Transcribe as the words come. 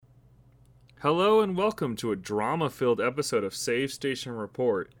Hello and welcome to a drama-filled episode of Save Station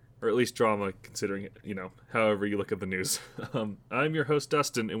Report, or at least drama considering, however you look at the news. I'm your host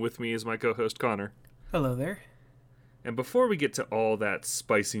Dustin, and with me is my co-host Connor. Hello there. And before we get to all that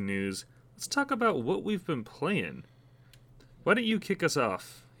spicy news, let's talk about what we've been playing. Why don't you kick us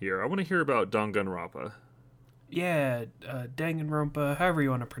off here? I want to hear about Danganronpa. Yeah, Danganronpa, however you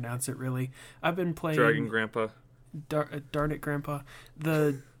want to pronounce it, really. I've been playing... Dragon Grandpa. Darn it, Grandpa.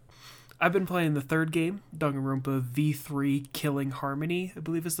 I've been playing the third game, Danganronpa V3 Killing Harmony, I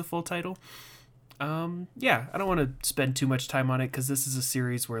believe is the full title. Yeah, I don't want to spend too much time on it, because this is a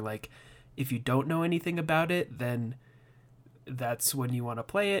series where, if you don't know anything about it, then that's when you want to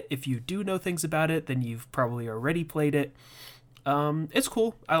play it. If you do know things about it, then you've probably already played it. It's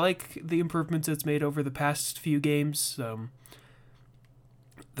cool. I like the improvements it's made over the past few games.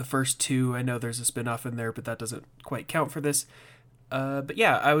 The first two, I know there's a spin-off in there, but that doesn't quite count for this. But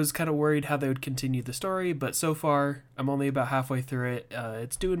yeah, I was kind of worried how they would continue the story, but so far, I'm only about halfway through it.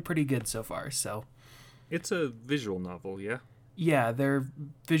 It's doing pretty good so far, so. It's a visual novel, yeah? Yeah, they're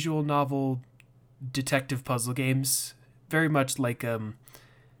visual novel detective puzzle games. Very much like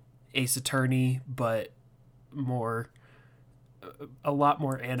Ace Attorney, but a lot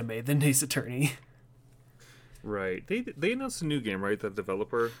more anime than Ace Attorney. Right. They announced a new game, right? The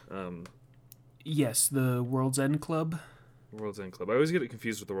developer. Yes, the World's End Club. World's End Club. I always get it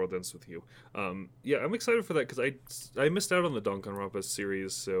confused with The World Ends With You. Yeah, I'm excited for that because I missed out on the Danganronpa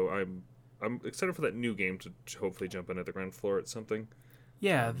series, so I'm excited for that new game to hopefully jump in at the ground floor at something.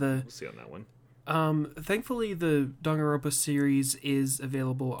 Yeah, we'll see on that one. Thankfully, the Danganronpa series is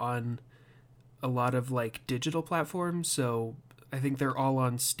available on a lot of digital platforms, so I think they're all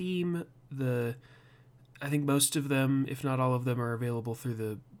on Steam. I think most of them, if not all of them, are available through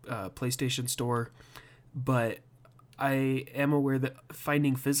the PlayStation Store, but I am aware that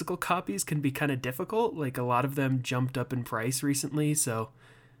finding physical copies can be kind of difficult. A lot of them jumped up in price recently, so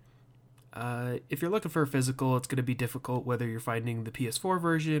if you're looking for a physical, it's going to be difficult whether you're finding the PS4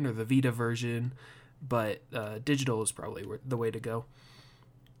 version or the Vita version, but digital is probably the way to go.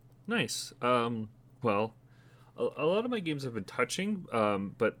 Nice. Well, a lot of my games have been touching,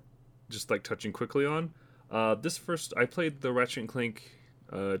 but just touching quickly on. I played the Ratchet & Clank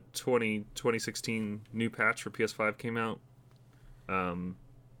 2016 new patch for PS5 came out.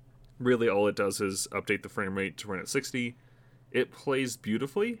 Really all it does is update the frame rate to run at 60. It plays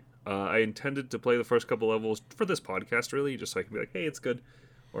beautifully. I intended to play the first couple levels for this podcast, really, just so I can be like, hey, it's good,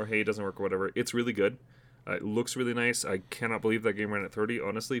 or hey, it doesn't work, or whatever. It's really good. It looks really nice. I cannot believe that game ran at 30.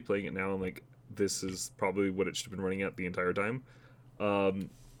 Honestly, playing it now, I'm like, this is probably what it should have been running at the entire time.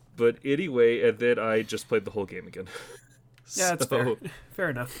 But anyway, and then I just played the whole game again. Yeah, that's fair. Fair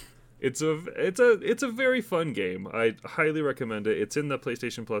enough. It's a very fun game. I highly recommend it. It's in the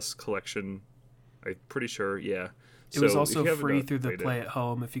PlayStation Plus collection. I'm pretty sure. Yeah. It was also free through the Play at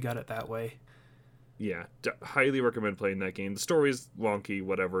Home if you got it that way. Yeah, highly recommend playing that game. The story's wonky,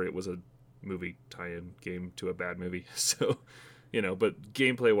 whatever. It was a movie tie-in game to a bad movie, so but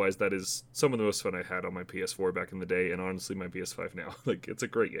gameplay-wise, that is some of the most fun I had on my PS4 back in the day, and honestly, my PS5 now. It's a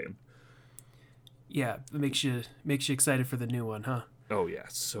great game. Yeah, it makes you excited for the new one, huh? Oh yeah,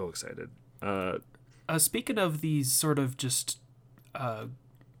 so excited. Speaking of these sort of just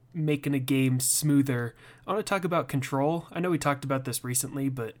making a game smoother, I want to talk about Control. I know we talked about this recently,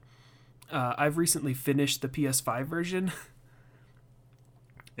 but I've recently finished the PS5 version.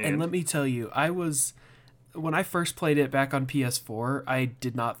 And let me tell you, when I first played it back on PS4, I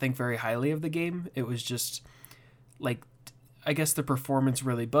did not think very highly of the game. It was just, I guess the performance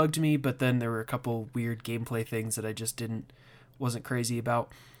really bugged me, but then there were a couple weird gameplay things that I just wasn't crazy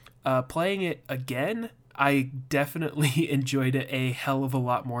about. Playing it again, I definitely enjoyed it a hell of a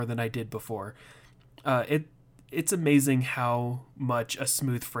lot more than I did before. It's amazing how much a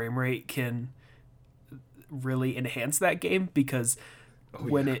smooth frame rate can really enhance that game, because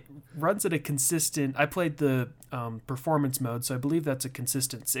when it runs at a consistent... I played the performance mode, so I believe that's a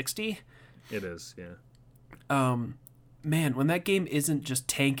consistent 60. It is, yeah. Man, when that game isn't just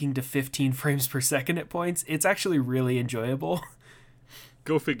tanking to 15 frames per second at points, it's actually really enjoyable.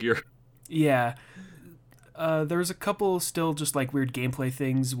 Go figure. Yeah. There's a couple still just weird gameplay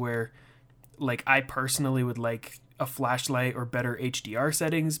things where I personally would like a flashlight or better HDR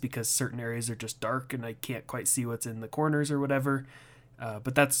settings because certain areas are just dark and I can't quite see what's in the corners or whatever.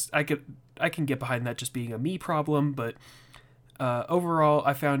 But I can get behind that just being a me problem, but overall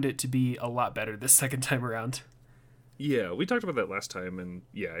I found it to be a lot better this second time around. Yeah, we talked about that last time, and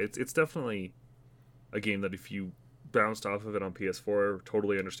yeah, it's definitely a game that if you bounced off of it on PS4,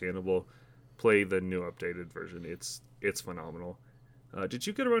 totally understandable. Play the new updated version. It's phenomenal. Did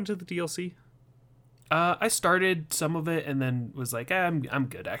you get around to the DLC? I started some of it and then was like, I'm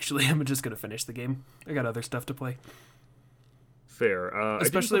good actually. I'm just gonna finish the game. I got other stuff to play. Fair.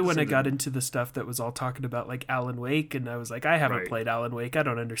 Especially when I got into the stuff that was all talking about like Alan Wake, and I was like, I haven't played Alan Wake. I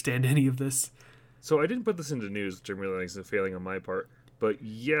don't understand any of this. So I didn't put this into news, which I'm realizing is a failing on my part. But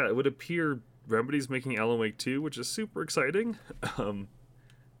yeah, it would appear Remedy's making Alan Wake 2, which is super exciting.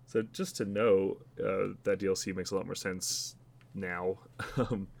 So just to know that DLC makes a lot more sense now.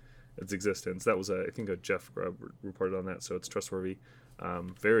 Its existence. That was, I think, a Jeff Grubb reported on that, so it's trustworthy.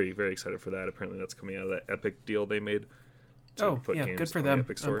 Very, very excited for that. Apparently that's coming out of that Epic deal they made. Good for them.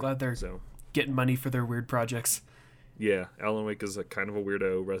 I'm glad they're getting money for their weird projects. Yeah, Alan Wake is a kind of a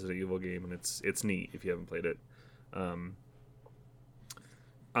weirdo Resident Evil game, and it's neat if you haven't played it.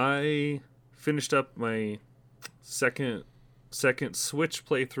 I finished up my second Switch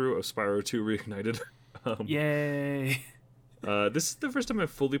playthrough of Spyro 2 Reignited. Yay! This is the first time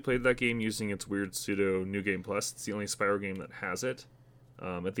I've fully played that game using its weird pseudo New Game Plus. It's the only Spyro game that has it.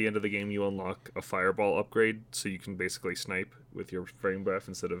 At the end of the game, you unlock a fireball upgrade, so you can basically snipe with your frame breath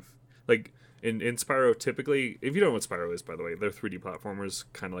instead of... Like, in Spyro, typically... If you don't know what Spyro is, by the way, they're 3D platformers,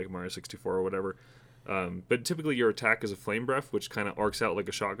 kind of like Mario 64 or whatever. But typically your attack is a flame breath, which kind of arcs out like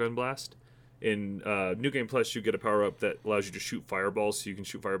a shotgun blast. In New Game Plus, you get a power-up that allows you to shoot fireballs, so you can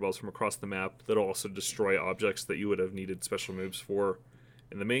shoot fireballs from across the map that'll also destroy objects that you would have needed special moves for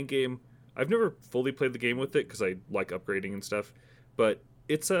in the main game. I've never fully played the game with it, because I like upgrading and stuff, but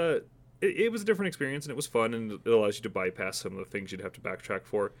it was a different experience, and it was fun, and it allows you to bypass some of the things you'd have to backtrack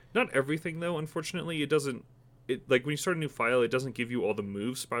for. Not everything, though, unfortunately. Like, when you start a new file, it doesn't give you all the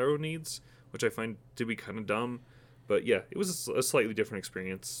moves Spyro needs, which I find to be kind of dumb. But yeah, it was a slightly different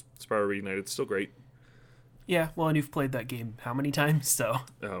experience. Spyro Reignited, still great. Yeah, well, and you've played that game how many times, so...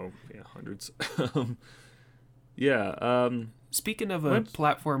 Oh, yeah, hundreds. Yeah. Speaking of a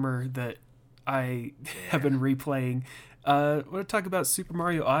platformer that I have been replaying, I want to talk about Super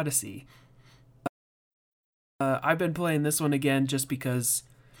Mario Odyssey. I've been playing this one again just because,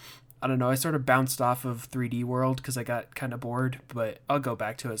 I don't know, I sort of bounced off of 3D World because I got kind of bored, but I'll go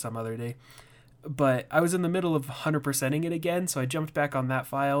back to it some other day. But I was in the middle of 100%ing it again, so I jumped back on that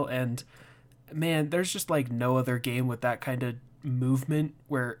file, and man, there's just like no other game with that kind of movement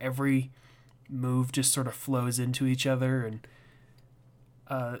where every move just sort of flows into each other, and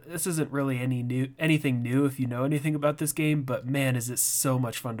this isn't really anything new if you know anything about this game, but man, is it so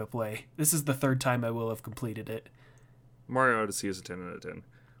much fun to play. This is the third time I will have completed it. Mario Odyssey is a 10 out of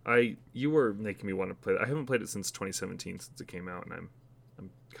 10. You were making me want to play it. I haven't played it since 2017, since it came out, and I'm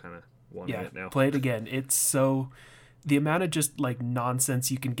kind of wanting it now. Play it again. It's so... The amount of just like nonsense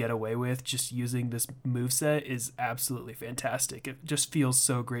you can get away with just using this moveset is absolutely fantastic. It just feels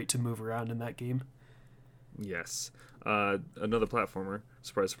so great to move around in that game. Yes. Another platformer,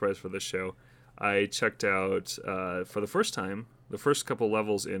 surprise, surprise for this show. I checked out, for the first time, the first couple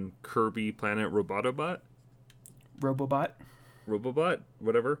levels in Kirby Planet Robobot,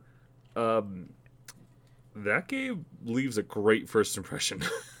 whatever. That game leaves a great first impression.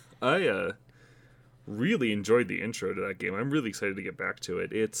 I really enjoyed the intro to that game. I'm really excited to get back to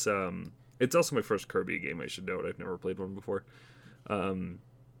it. It's also my first Kirby game, I should note. I've never played one before.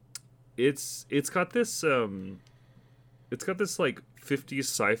 It's got this like 50s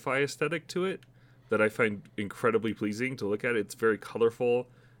sci-fi aesthetic to it that I find incredibly pleasing to look at. It's very colorful.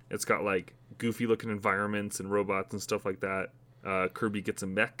 It's got like goofy looking environments and robots and stuff like that. Kirby gets a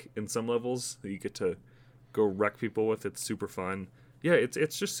mech in some levels that you get to go wreck people with. It's super fun. Yeah,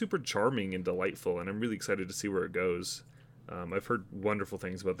 it's just super charming and delightful, and I'm really excited to see where it goes. I've heard wonderful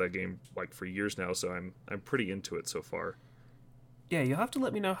things about that game like for years now, so I'm pretty into it so far. Yeah, you'll have to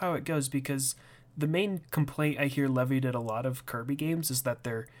let me know how it goes, because the main complaint I hear levied at a lot of Kirby games is that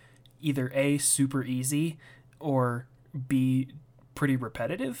they're either A, super easy, or B, pretty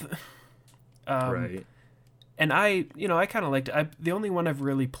repetitive. Right. And I kind of liked it. The only one I've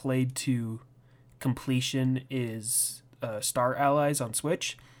really played to completion is Star Allies on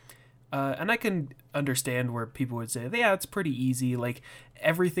Switch. And I can understand where people would say, yeah, it's pretty easy. Like,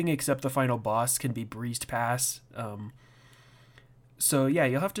 everything except the final boss can be breezed past. So, yeah,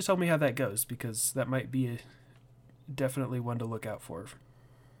 you'll have to tell me how that goes, because that might be definitely one to look out for.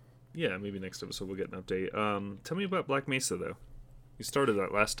 Yeah, maybe next episode we'll get an update. Tell me about Black Mesa, though. You started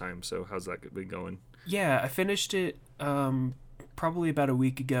that last time, so how's that been going? Yeah, I finished it probably about a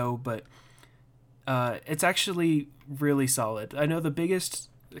week ago, but it's actually really solid. I know the biggest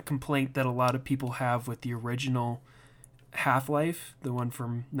complaint that a lot of people have with the original Half-Life, the one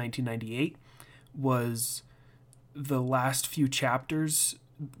from 1998, was the last few chapters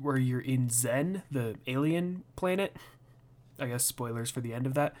where you're in Zen, the alien planet. I guess spoilers for the end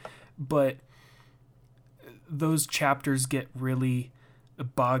of that. But those chapters get really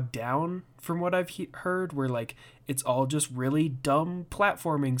bogged down from what I've heard, where like it's all just really dumb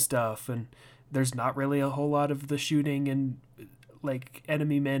platforming stuff, and there's not really a whole lot of the shooting and like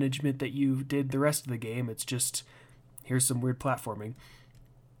enemy management that you did the rest of the game. It's just here's some weird platforming.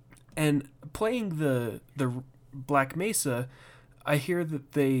 And playing the Black Mesa, I hear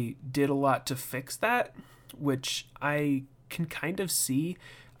that they did a lot to fix that, which I can kind of see.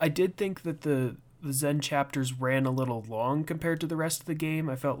 I did think that the Zen chapters ran a little long compared to the rest of the game.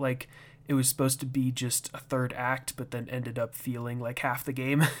 I felt like it was supposed to be just a third act, but then ended up feeling like half the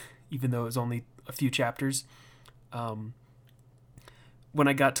game, even though it was only a few chapters. When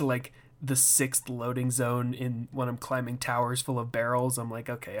I got to like the 6th loading zone in when I'm climbing towers full of barrels, I'm like,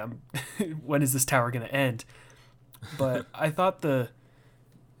 okay, when is this tower going to end? But I thought the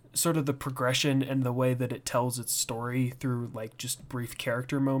sort of the progression and the way that it tells its story through like just brief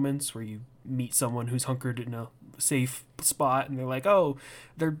character moments where you meet someone who's hunkered in a safe spot and they're like, oh,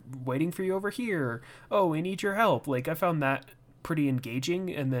 they're waiting for you over here. Oh, we need your help. Like, I found that pretty engaging.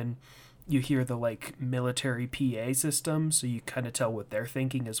 And then you hear the like military PA system, so you kind of tell what they're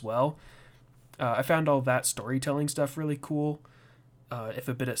thinking as well. I found all that storytelling stuff really cool, if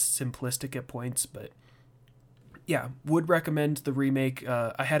a bit simplistic at points, but yeah, would recommend the remake.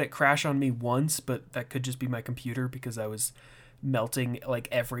 I had it crash on me once, but that could just be my computer because I was melting like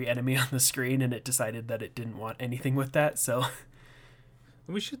every enemy on the screen and it decided that it didn't want anything with that. So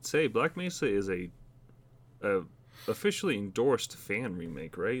we should say Black Mesa is a officially endorsed fan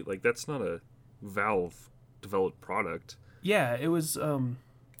remake, right? Like, that's not a Valve developed product. Yeah, it was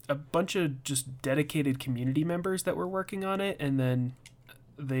a bunch of just dedicated community members that were working on it, and then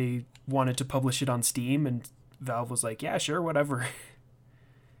they wanted to publish it on Steam, and Valve was like, yeah, sure, whatever.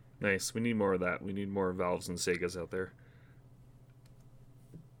 Nice. We need more of that. We need more Valves and Segas out there.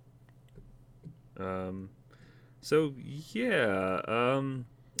 So yeah,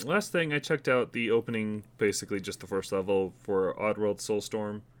 last thing, I checked out the opening, basically just the first level for Oddworld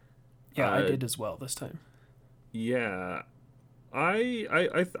Soulstorm. Yeah, I did as well this time. Yeah,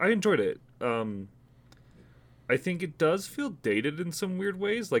 I enjoyed it. I think it does feel dated in some weird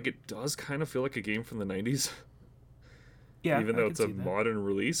ways. Like, it does kind of feel like a game from the 90s. Yeah, even though it's a modern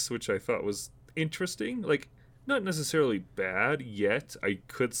release, which I thought was interesting. Like, not necessarily bad yet. I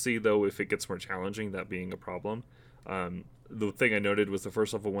could see, though, if it gets more challenging, that being a problem. The thing I noted was the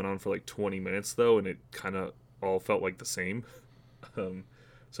first level went on for like 20 minutes, though, and it kind of all felt like the same.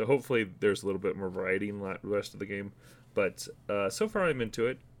 So hopefully there's a little bit more variety in the rest of the game. But so far I'm into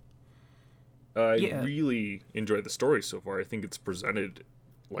it. I really enjoyed the story so far. I think it's presented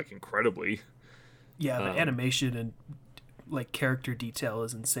like incredibly. Yeah, the animation and like character detail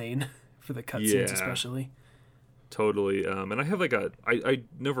is insane for the cutscenes, especially. Totally. And I have like I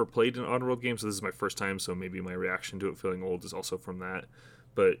never played an Oddworld game, so this is my first time, so maybe my reaction to it feeling old is also from that.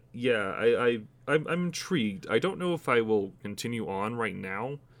 But yeah, I'm intrigued. I don't know if I will continue on right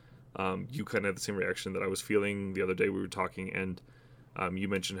now. You kind of had the same reaction that I was feeling the other day we were talking, and you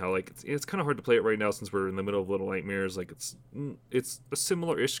mentioned how like it's kind of hard to play it right now since we're in the middle of Little Nightmares. Like, it's a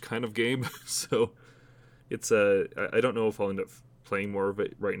similar-ish kind of game, so it's I don't know if I'll end up playing more of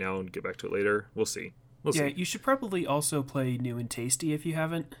it right now and get back to it later. We'll see. Yeah, you should probably also play New and Tasty if you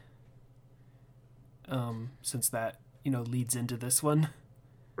haven't, since that leads into this one.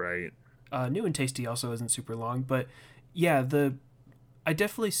 Right. New and Tasty also isn't super long, but yeah, I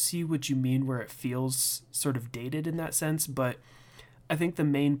definitely see what you mean where it feels sort of dated in that sense, but I think the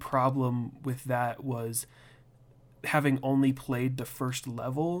main problem with that was having only played the first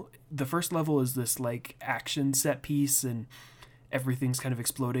level. The first level is this like action set piece and everything's kind of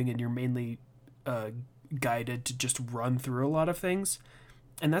exploding and you're mainly guided to just run through a lot of things.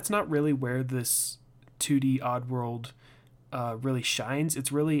 And that's not really where this 2D Oddworld really shines.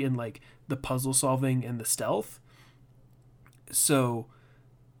 It's really in like the puzzle solving and the stealth. So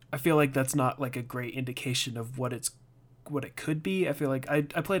I feel like that's not like a great indication of what it could be. I feel like I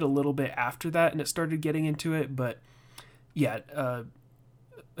played a little bit after that and it started getting into it, but yeah,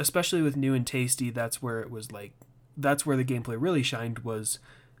 especially with New and Tasty, that's where the gameplay really shined, was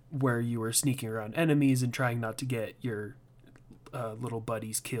where you were sneaking around enemies and trying not to get your little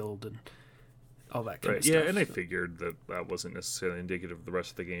buddies killed and all that kind of stuff. Yeah, and I figured that wasn't necessarily indicative of the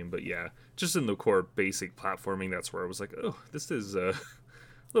rest of the game, but yeah, just in the core basic platforming, that's where I was like, oh, this is a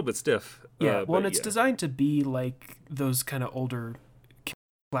little bit stiff. Yeah, well, and it's designed to be like those kind of older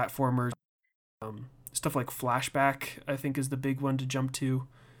platformers. Stuff like Flashback, I think, is the big one to jump to.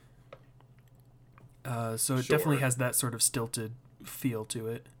 So it definitely has that sort of stilted feel to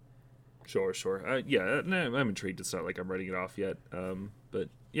it. Sure. Yeah, I'm intrigued. It's not like I'm writing it off yet. But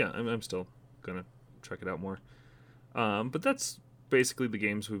yeah, I'm still gonna check it out more. But that's basically the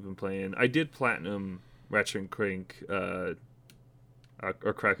games we've been playing. I did platinum Ratchet and Clank or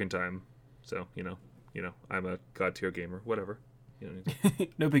Cracking Time, so I'm a god tier gamer. Whatever,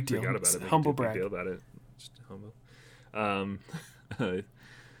 No big deal. Forgot about it. Humble brag. Big deal about it. Just humble.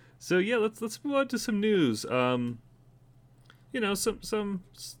 So yeah, let's move on to some news. Some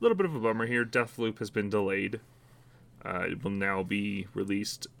little bit of a bummer here. Deathloop has been delayed. It will now be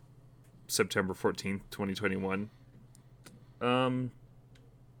released September 14th, 2021.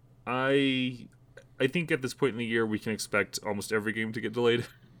 I think at this point in the year we can expect almost every game to get delayed.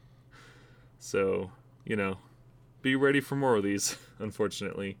 So, be ready for more of these,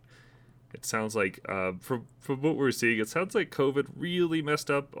 unfortunately. It sounds like, from what we're seeing, it sounds like COVID really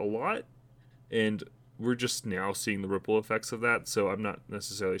messed up a lot, and we're just now seeing the ripple effects of that, so I'm not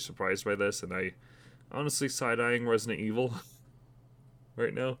necessarily surprised by this, and I honestly side-eyeing Resident Evil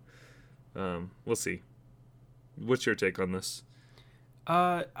right now. We'll see. What's your take on this?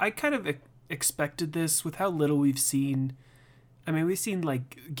 I kind of expected this with how little we've seen. I mean, we've seen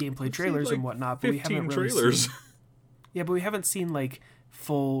gameplay trailers and whatnot, but we haven't really trailers. Yeah, but we haven't seen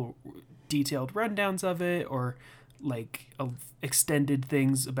full detailed rundowns of it or extended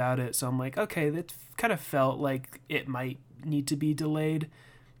things about it. So I'm like, okay, that kind of felt like it might need to be delayed,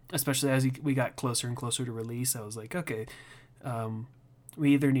 especially as we got closer and closer to release. I was like, okay,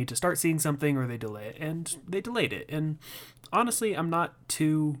 we either need to start seeing something or they delay it, and they delayed it. And honestly, I'm not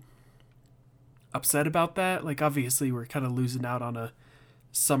too upset about that. Obviously we're kind of losing out on a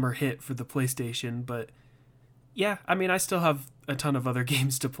summer hit for the PlayStation, but yeah, I mean, I still have a ton of other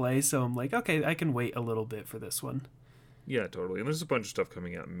games to play, so I'm like, okay, I can wait a little bit for this one. Yeah, totally. And there's a bunch of stuff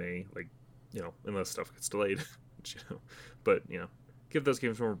coming out in May, unless stuff gets delayed, but give those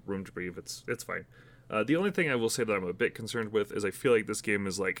games more room to breathe. It's fine. The only thing I will say that I'm a bit concerned with is I feel like this game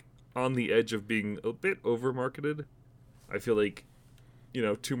is on the edge of being a bit over marketed. I feel like,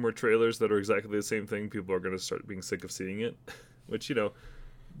 2 more trailers that are exactly the same thing, people are going to start being sick of seeing it, which,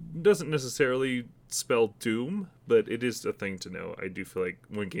 doesn't necessarily spell doom, but it is a thing to know. I do feel like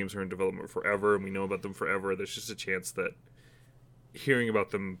when games are in development forever and we know about them forever, there's just a chance that hearing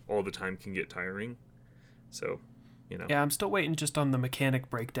about them all the time can get tiring. So, Yeah, I'm still waiting just on the mechanic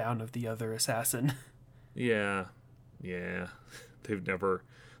breakdown of the other Assassin. Yeah. They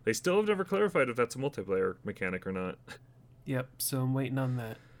still have never clarified if that's a multiplayer mechanic or not. Yep, so I'm waiting on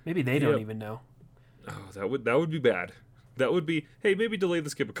that. Maybe they don't even know. Oh, that would be bad. That would be, hey, maybe delay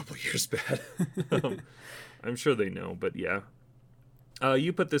this game a couple of years bad. I'm sure they know, but yeah.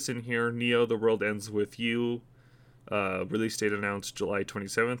 You put this in here, Neo, The World Ends With You. Release date announced July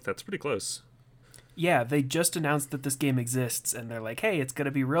 27th. That's pretty close. Yeah, they just announced that this game exists, and they're like, hey, it's going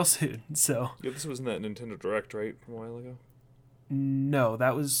to be real soon, so... Yeah, this wasn't that Nintendo Direct, right, from a while ago? No,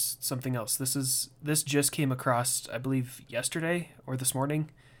 that was something else. This just came across, I believe, yesterday or this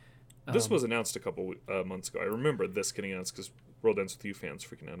morning. This was announced a couple months ago. I remember this getting announced because World Ends With You fans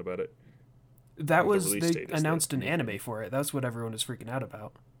freaking out about it. That was, they announced an anime for it. That's what everyone was freaking out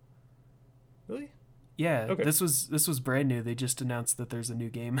about. Really? Yeah, okay. This was brand new. They just announced that there's a new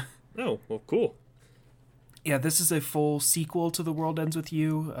game. Oh, well, cool. Yeah, this is a full sequel to The World Ends With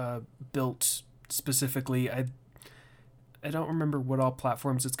You, built specifically. I don't remember what all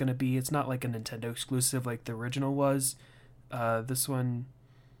platforms it's going to be. It's not like a Nintendo exclusive like the original was. This one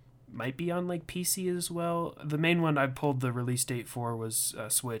might be on PC as well. The main one I pulled the release date for was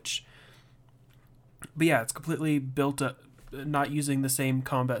Switch. But yeah, it's completely built up, not using the same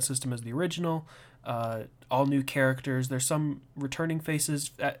combat system as the original. All new characters. There's some returning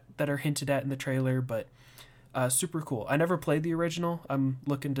faces that are hinted at in the trailer, but super cool. I never played the original. I'm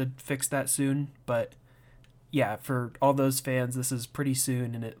looking to fix that soon, but yeah, for all those fans, this is pretty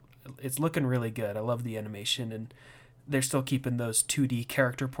soon, and it's looking really good. I love the animation, and they're still keeping those 2D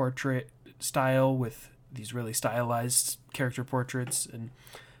character portrait style with these really stylized character portraits and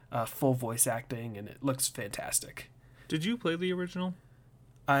full voice acting, and it looks fantastic. Did you play the original?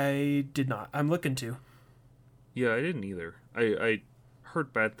 I did not. I'm looking to. Yeah, I didn't either. I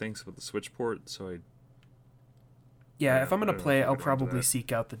heard bad things about the Switch port, so Yeah, if I'm going to play it, I'll probably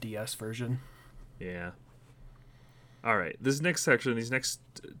seek out the DS version. Yeah. All right, this next section, these next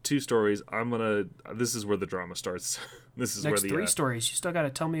 2 stories, this is where the drama starts. This is next where the 3 stories. You still got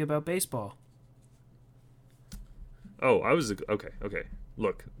to tell me about baseball. Oh, okay.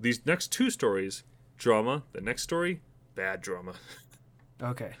 Look, these next 2 stories, drama. The next story, bad drama.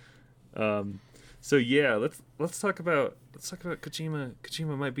 Okay. So yeah, let's talk about Kojima.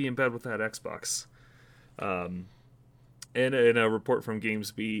 Kojima might be in bed with that Xbox. And in a report from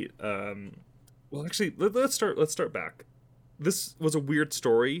GamesBeat, well, actually, let's start back. This was a weird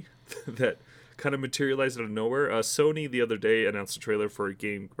story that kind of materialized out of nowhere. Sony the other day announced a trailer for a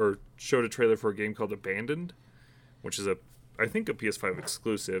game, or showed a trailer for a game called Abandoned, which is I think a PS5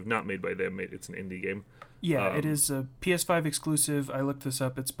 exclusive, not made by them. It's an indie game. Yeah, it is a PS5 exclusive. I looked this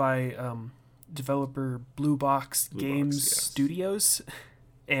up. It's by developer Blue Box Games yes. Studios,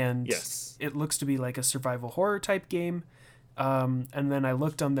 and Yes. it looks to be like a survival horror type game. And then I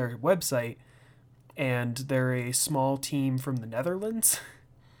looked on their website, and they're a small team from the Netherlands.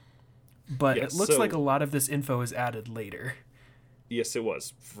 But Yes, it looks so- like a lot of this info is added later. Yes, it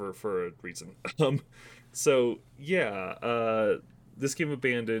was for a reason. This game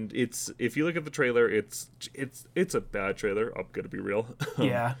Abandoned. If you look at the trailer, it's a bad trailer. I'm gonna be real.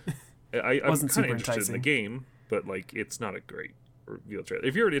 Yeah. I'm Wasn't kind super of interested in the enticing. game, but like it's not a great reveal trailer.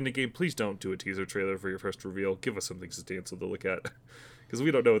 If you're into the game, please don't do a teaser trailer for your first reveal. Give us something substantial to look at, because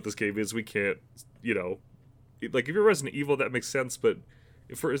we don't know what this game is. We can't, like if you're Resident Evil, that makes sense, but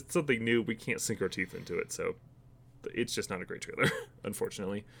if for something new, we can't sink our teeth into it. So it's just not a great trailer,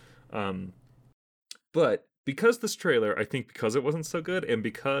 unfortunately. But because this trailer, I think because it wasn't so good, and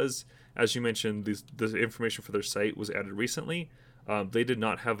because, as you mentioned, the information for their site was added recently, they did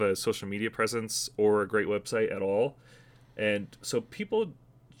not have a social media presence or a great website at all. And so people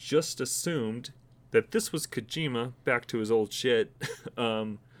just assumed that this was Kojima back to his old shit,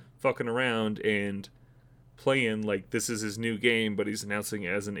 fucking around and playing like this is his new game, but he's announcing it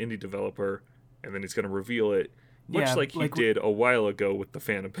as an indie developer, and then he's going to reveal it, much Yeah, like he like- did a while ago with the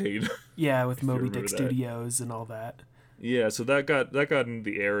Phantom Pain. Yeah, with you Moby remember Dick that. Studios and all that. Yeah, so that got in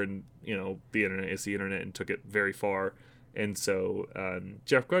the air, and the internet is the internet, and took it very far. And so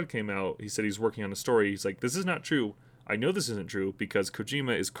Jeff Grubb came out. He said he's working on a story. He's like, this is not true. I know this isn't true because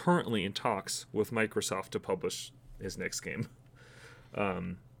Kojima is currently in talks with Microsoft to publish his next game,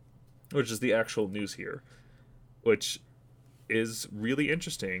 which is the actual news here, which is really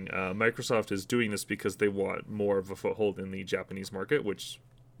interesting. Microsoft is doing this because they want more of a foothold in the Japanese market, which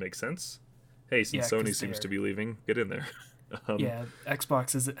makes sense. Hey, since Yeah, Sony 'cause seems they're- to be leaving, get in there. Yeah,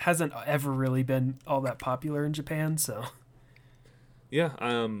 Xbox hasn't ever really been all that popular in Japan, so Yeah,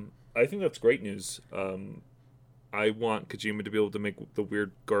 I think that's great news. I want Kojima to be able to make the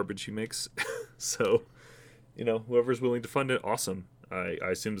weird garbage he makes. So, whoever's willing to fund it, awesome. I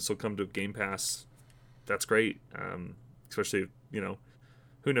assume this will come to Game Pass. That's great. Especially,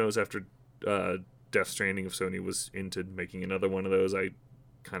 who knows, after Death Stranding, if Sony was into making another one of those. I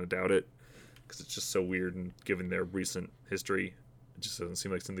kind of doubt it, because it's just so weird, and given their recent history, it just doesn't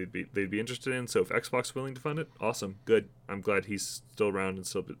seem like something they'd be interested in. So if Xbox is willing to fund it, awesome, good. I'm glad he's still around and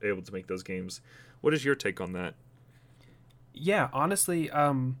still able to make those games. What is your take on that? yeah, honestly,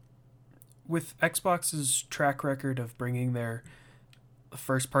 with Xbox's track record of bringing their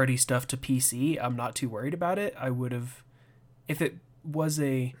first party stuff to PC, I'm not too worried about it. I would have, if it was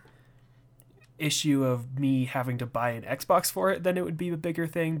a issue of me having to buy an Xbox for it, then it would be a bigger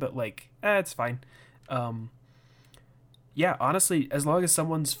thing, but it's fine. Yeah, honestly, as long as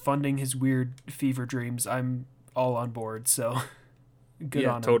someone's funding his weird fever dreams, I'm all on board, so good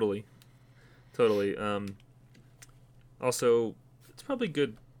on him. Totally. Also, it's probably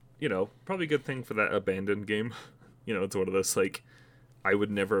good, probably a good thing for that Abandoned game. It's one of those, I would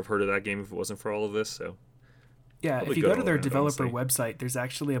never have heard of that game if it wasn't for all of this, so. Yeah, Probably if you good go to all their around, developer honestly. website, there's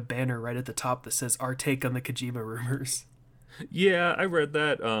actually a banner right at the top that says our take on the Kojima rumors. Yeah, I read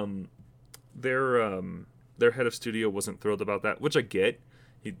that. Their head of studio wasn't thrilled about that, which I get.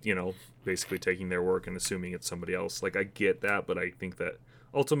 He, basically taking their work and assuming it's somebody else. I get that, but I think that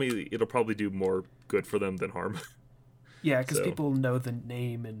ultimately it'll probably do more good for them than harm. Yeah, because So- people know the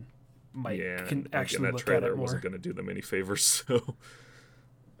name and can and actually that look at trailer it more. wasn't going to do them any favors. So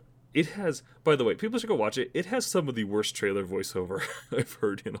it has. By the way, people should go watch it. It has some of the worst trailer voiceover I've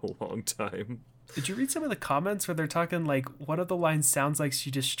heard in a long time. Did you read some of the comments where they're talking one of the lines sounds like she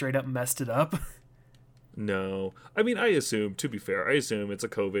just straight up messed it up? No, I mean, to be fair, I assume it's a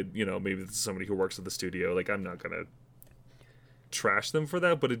COVID, maybe this is somebody who works at the studio. I'm not going to trash them for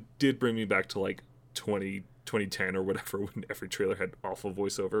that, but it did bring me back to 2010 or whatever, when every trailer had awful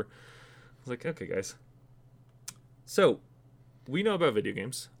voiceover. I was like, okay, guys. So, we know about video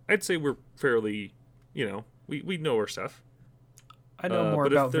games. I'd say we're fairly, we know our stuff. I know more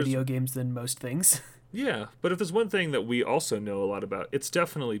but if about there's- video games than most things. Yeah, but if there's one thing that we also know a lot about, it's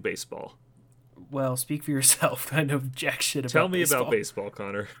definitely baseball. Well, speak for yourself. I know jack shit about Tell me baseball. about baseball,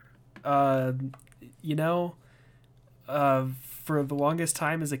 Connor. For the longest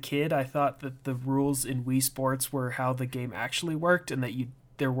time as a kid, I thought that the rules in Wii Sports were how the game actually worked, and that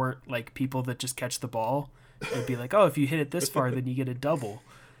there weren't people that just catch the ball. It'd be like, oh, if you hit it this far, then you get a double.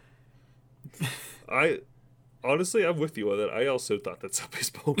 Honestly, I'm with you on that. I also thought that's how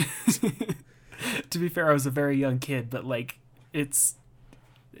baseball was. To be fair, I was a very young kid, but like it's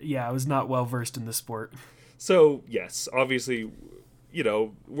yeah, I was not well versed in the sport. So, yes, obviously,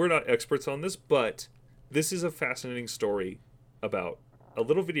 we're not experts on this, but this is a fascinating story about a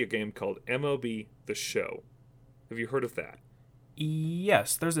little video game called MLB The Show. Have you heard of that?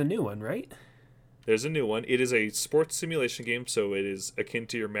 Yes, there's a new one, right? There's a new one. It is a sports simulation game, so it is akin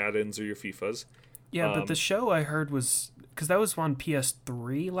to your Maddens or your FIFAs. Yeah, but the show I heard was because that was on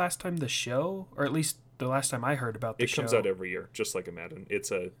PS3 last time the show, or at least the last time I heard about the show. It comes out every year, just like a Madden.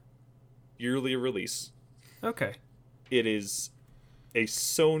 It's a yearly release. Okay. It is a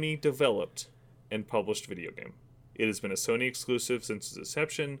Sony developed and published video game. It has been a Sony exclusive since its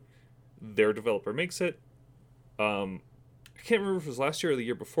inception. Their developer makes it. I can't remember if it was last year or the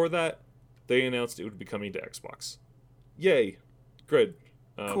year before that. They announced it would be coming to Xbox. Yay. Good.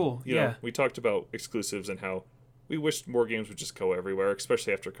 Cool. Yeah. We talked about exclusives and how we wished more games would just go everywhere,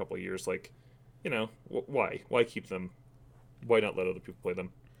 especially after a couple of years. Like, why? Why keep them? Why not let other people play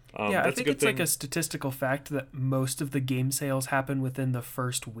them? Yeah, I think it's like a statistical fact that most of the game sales happen within the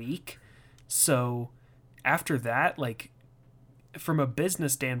first week. So after that, like, from a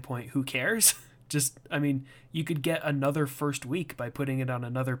business standpoint, who cares? You could get another first week by putting it on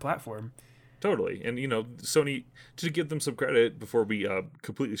another platform. Totally. And, Sony, to give them some credit before we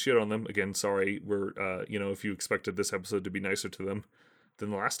completely shit on them, again, sorry, we're, if you expected this episode to be nicer to them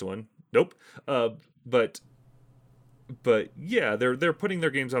than the last one, nope. But yeah, they're putting their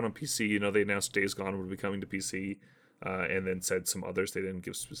games out on PC. They announced Days Gone would be coming to PC, and then said some others. They didn't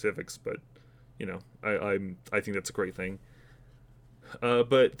give specifics, but, I think that's a great thing.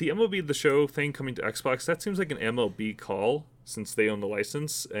 But the MLB The Show thing coming to Xbox, that seems like an MLB call since they own the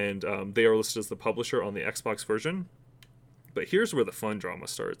license, and they are listed as the publisher on the Xbox version. But here's where the fun drama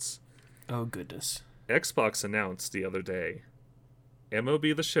starts. Oh, goodness. Xbox announced the other day,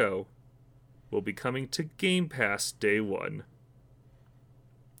 MLB The Show will be coming to Game Pass day one.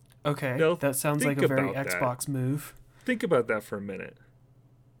 Okay, now, that sounds like a very Xbox move. Think about that for a minute.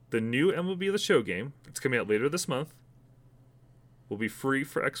 The new MLB The Show game, it's coming out later this month, will be free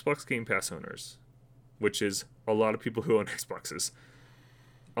for Xbox Game Pass owners, which is a lot of people who own Xboxes.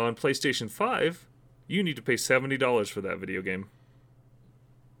 On PlayStation 5, you need to pay $70 for that video game.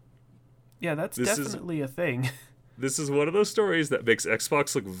 Yeah, that's definitely a thing. This is one of those stories that makes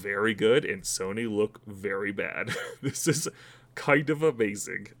Xbox look very good and Sony look very bad. This is kind of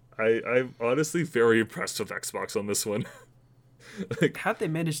amazing. I'm honestly very impressed with Xbox on this one. How'd they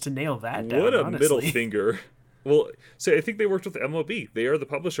manage to nail that down, what a honestly? middle finger. Well, so I think they worked with MLB. They are the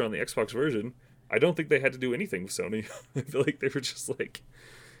publisher on the Xbox version. I don't think they had to do anything with Sony. I feel like they were just like,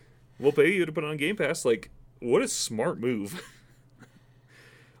 we'll pay you to put it on Game Pass. Like, what a smart move.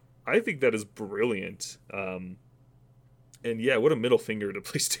 I think that is brilliant. And yeah, what a middle finger to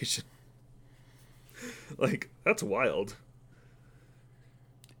PlayStation. Like, that's wild.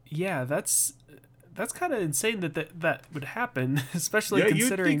 Yeah, that's kind of insane that would happen, especially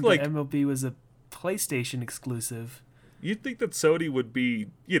considering think, that MLB was a PlayStation exclusive. You'd think that Sony would be,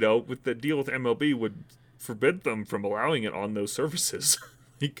 with the deal with MLB, would forbid them from allowing it on those services.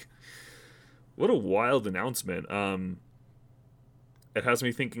 Like, what a wild announcement. It has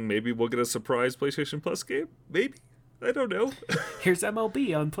me thinking maybe we'll get a surprise PlayStation Plus game. Maybe. I don't know. Here's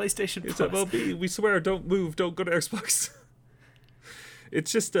MLB on PlayStation Plus. Here's MLB. We swear, don't move. Don't go to Xbox.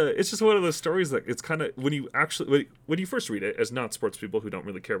 It's just one of those stories that it's kind of when you first read it as not sports people who don't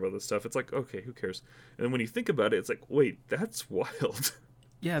really care about this stuff, it's like, okay, who cares? And then when you think about it, it's like, wait, that's wild.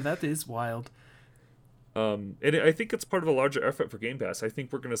 Yeah, that is wild. And I think it's part of a larger effort for Game Pass. I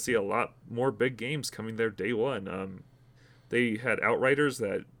think we're going to see a lot more big games coming there day one. They had Outriders,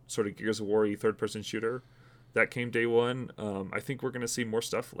 that sort of Gears of War third-person shooter, that came day one. I think we're going to see more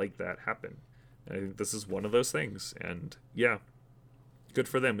stuff like that happen. And I think this is one of those things. And yeah, good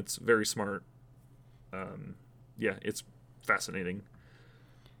for them. It's very smart. Yeah, it's fascinating.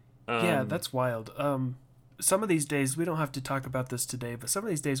 Yeah, that's wild. Some of these days, we don't have to talk about this today, but some of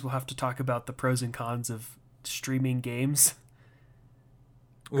these days we'll have to talk about the pros and cons of streaming games.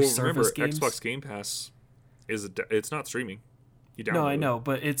 Well, remember, games. Xbox Game Pass it's not streaming. You download. No, I know,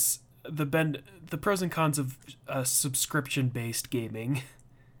 but it's the pros and cons of subscription-based gaming.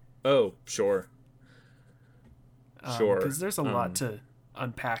 Oh, sure. Sure. Because there's a lot to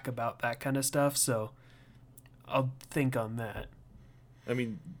unpack about that kind of stuff, so I'll think on that. I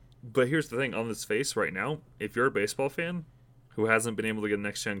mean, but here's the thing. On this face right now, if you're a baseball fan who hasn't been able to get a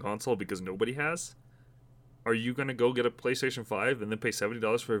next-gen console because nobody has, are you going to go get a PlayStation 5 and then pay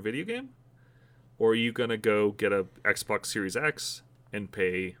 $70 for a video game? Or are you going to go get a Xbox Series X and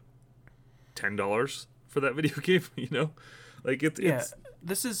pay $10 for that video game? Like, it's...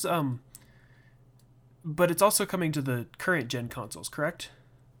 This is... But it's also coming to the current gen consoles, correct?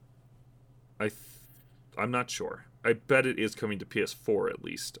 I'm not sure. I bet it is coming to PS4 at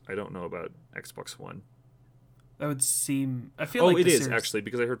least. I don't know about Xbox One. That would seem. I feel like it the is series... actually,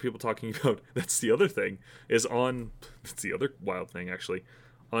 because I heard people talking about. That's the other thing. That's the other wild thing actually.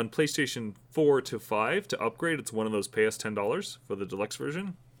 On PlayStation 4 to 5 to upgrade, it's one of those pay us $10 for the deluxe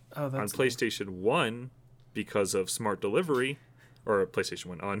version. Oh, that's on PlayStation 1 because of smart delivery, or PlayStation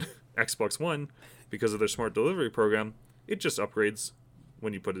 1 on Xbox One because of their smart delivery program, it just upgrades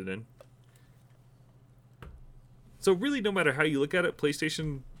when you put it in. So really, no matter how you look at it,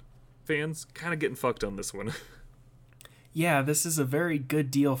 PlayStation fans kind of getting fucked on this one. Yeah, this is a very good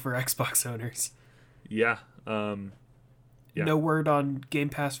deal for Xbox owners. Yeah. Yeah. No word on Game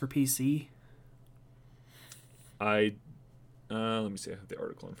Pass for PC? Let me see. I have the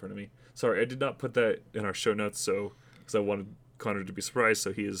article in front of me. Sorry, I did not put that in our show notes, because I wanted Connor to be surprised,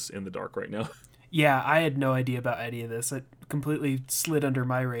 so he is in the dark right now. Yeah, I had no idea about any of this. It completely slid under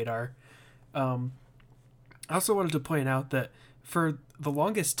my radar. I also wanted to point out that for the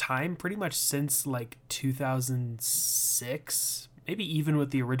longest time, pretty much since like 2006, maybe even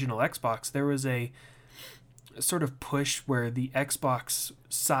with the original Xbox, there was a sort of push where the Xbox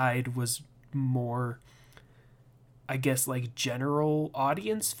side was more, I guess, like general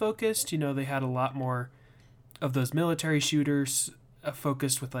audience focused. You know, they had a lot more of those military shooters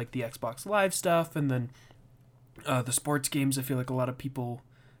focused with like the Xbox Live stuff, and then the sports games. I feel like a lot of people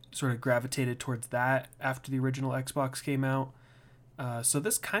sort of gravitated towards that after the original Xbox came out. So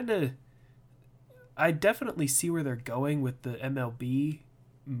this kind of, I definitely see where they're going with the MLB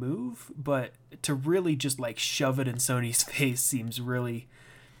move, but to really just like shove it in Sony's face seems really,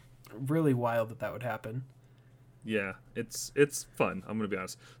 really wild that would happen. Yeah, it's fun. I'm gonna be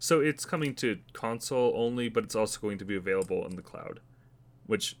honest. So it's coming to console only, but it's also going to be available in the cloud,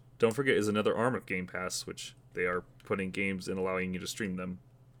 which, don't forget, is another arm of Game Pass, which they are putting games and allowing you to stream them.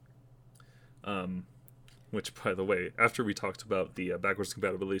 Which, by the way, after we talked about the backwards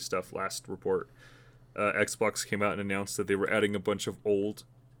compatibility stuff last report, Xbox came out and announced that they were adding a bunch of old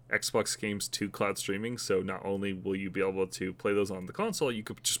Xbox games to cloud streaming. So not only will you be able to play those on the console, you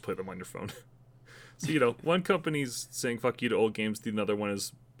could just play them on your phone. So, one company's saying fuck you to old games, the other one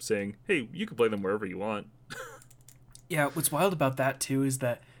is saying, hey, you can play them wherever you want. Yeah, what's wild about that, too, is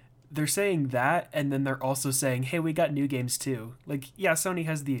that they're saying that, and then they're also saying, hey, we got new games, too. Like, yeah, Sony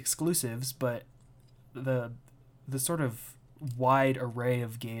has the exclusives, but the sort of wide array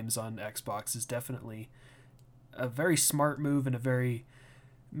of games on Xbox is definitely a very smart move and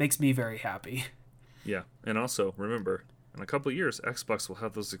makes me very happy. Yeah, and also, remember, in a couple of years, Xbox will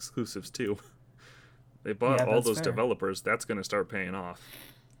have those exclusives, too. They bought all those developers. That's going to start paying off.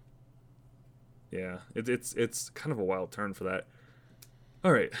 Yeah, it's kind of a wild turn for that.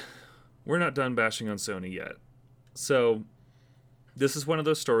 All right, we're not done bashing on Sony yet. So this is one of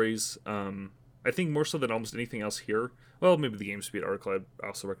those stories. I think more so than almost anything else here. Well, maybe the GameSpeed article. I'd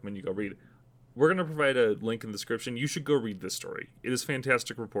also recommend you go read. We're going to provide a link in the description. You should go read this story. It is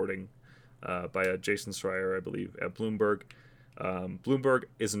fantastic reporting by Jason Schreier, I believe, at Bloomberg. Bloomberg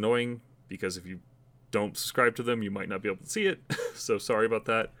is annoying because if you don't subscribe to them, you might not be able to see it. So sorry about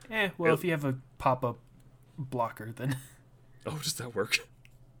that. If you have a pop-up blocker, then oh, does that work?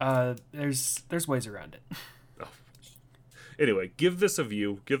 There's ways around it. Oh. Anyway, give this a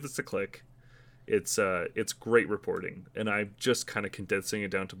view, give this a click. It's great reporting, and I'm just kind of condensing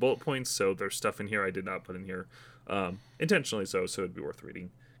it down to bullet points. So there's stuff in here I did not put in here, intentionally so it'd be worth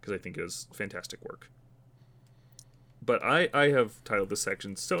reading because I think it is fantastic work. But I have titled this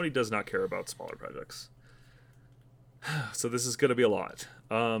section, Sony does not care about smaller projects. So this is going to be a lot.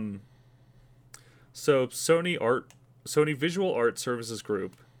 So Sony Visual Art Services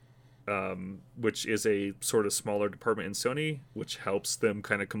Group, which is a sort of smaller department in Sony, which helps them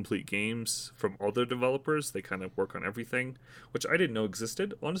kind of complete games from all their developers. They kind of work on everything, which I didn't know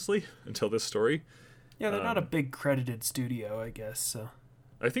existed, honestly, until this story. Yeah, they're not a big credited studio, I guess. So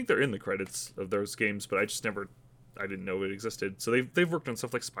I think they're in the credits of those games, but I didn't know it existed. So they've worked on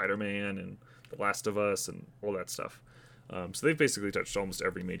stuff like Spider-Man and The Last of Us and all that stuff. So they've basically touched almost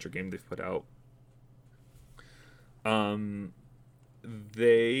every major game they've put out.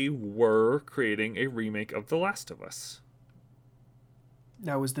 They were creating a remake of The Last of Us.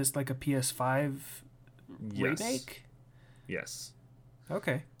 Now, was this like a PS5 remake? Yes.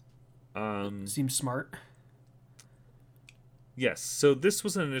 Okay. Seems smart. Yes, so this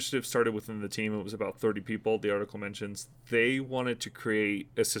was an initiative started within the team. It was about 30 people, the article mentions. They wanted to create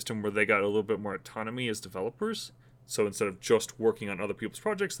a system where they got a little bit more autonomy as developers. So instead of just working on other people's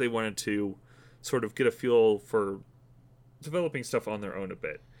projects, they wanted to sort of get a feel for developing stuff on their own a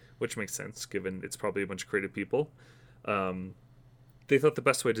bit, which makes sense given it's probably a bunch of creative people. They thought the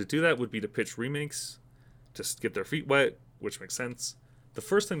best way to do that would be to pitch remakes, just get their feet wet, which makes sense. The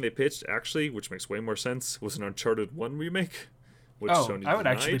first thing they pitched, actually, which makes way more sense, was an Uncharted 1 remake, which Sony I would denied.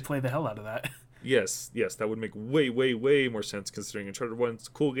 actually play the hell out of that. Yes, that would make way more sense considering Uncharted 1's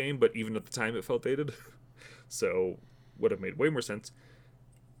a cool game, but even at the time it felt dated. So, would have made way more sense.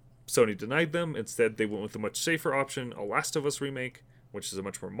 Sony denied them. Instead, they went with a much safer option, a Last of Us remake, which is a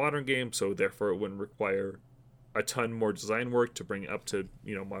much more modern game, so therefore it wouldn't require a ton more design work to bring it up to,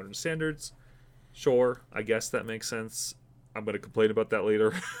 modern standards. Sure, I guess that makes sense. I'm going to complain about that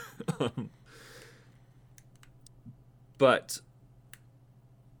later. But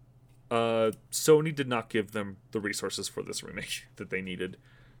Sony did not give them the resources for this remake that they needed.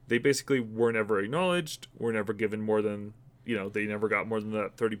 They basically were never acknowledged, were never given more than, they never got more than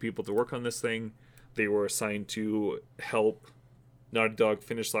that 30 people to work on this thing. They were assigned to help Naughty Dog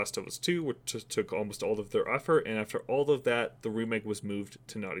finished Last of Us 2, which took almost all of their effort, and after all of that, the remake was moved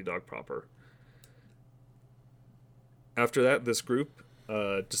to Naughty Dog proper. After that, this group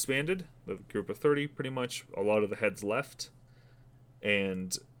disbanded, the group of 30 pretty much. A lot of the heads left,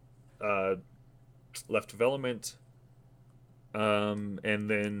 and left development. And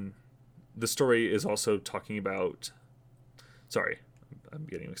then the story is also talking about... Sorry, I'm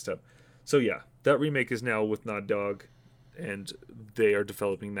getting mixed up. So yeah, that remake is now with Naughty Dog, and they are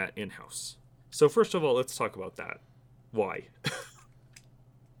developing that in-house. So first of all, let's talk about that. Why?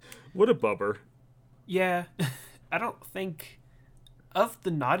 What a bummer. Yeah, I don't think... Of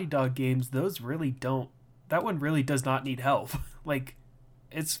the Naughty Dog games, those really don't... That one really does not need help. Like,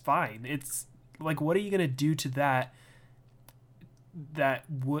 it's fine. It's, like, what are you going to do to that that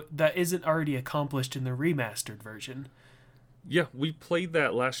isn't already accomplished in the remastered version? Yeah, we played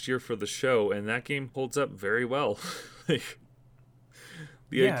that last year for the show, and that game holds up very well. Like,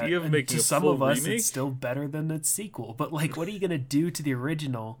 the idea of making a some full of us, remake, it's still better than its sequel. But like, what are you gonna do to the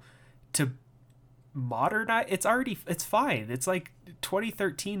original to modernize? It's fine. It's like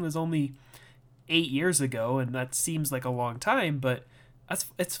 2013 was only 8 years ago, and that seems like a long time, but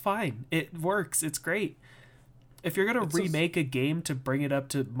it's fine. It works. It's great. If you're gonna remake a game to bring it up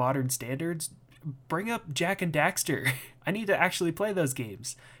to modern standards, bring up Jak and Daxter. I need to actually play those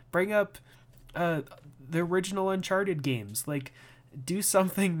games. Bring up the original Uncharted games. Like, do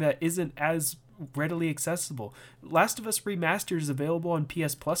something that isn't as readily accessible. Last of Us Remastered is available on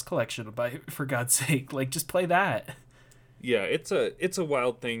PS Plus collection, for God's sake. Like, just play that. Yeah, it's a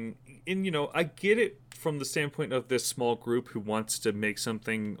wild thing. And, I get it from the standpoint of this small group who wants to make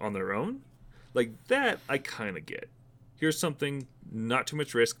something on their own. Like, that I kind of get. Here's something, not too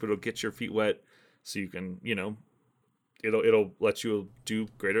much risk, but it'll get your feet wet so you can, it'll let you do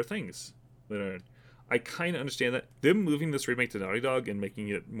greater things. I kind of understand that. Them moving this remake to Naughty Dog and making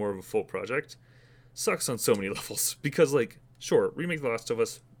it more of a full project sucks on so many levels. Because, like, sure, remake The Last of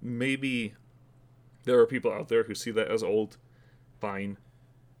Us, maybe there are people out there who see that as old. Fine.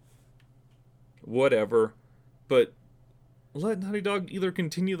 Whatever. But let Naughty Dog either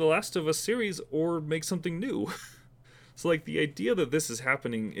continue the Last of Us series or make something new. So, like, the idea that this is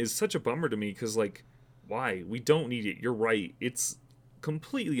happening is such a bummer to me because, like, why? We don't need it. You're right. It's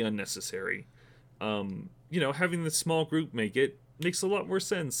completely unnecessary. Having this small group make it makes a lot more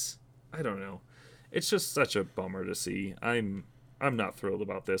sense. I don't know. It's just such a bummer to see. I'm not thrilled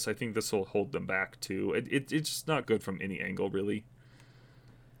about this. I think this will hold them back, too. It's just not good from any angle, really.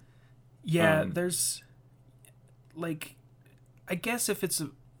 Yeah, there's... Like, I guess I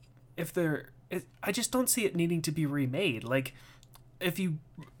just don't see it needing to be remade. Like, if you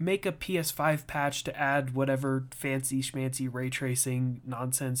make a PS5 patch to add whatever fancy schmancy ray tracing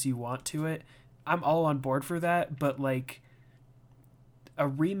nonsense you want to it, I'm all on board for that. But like, a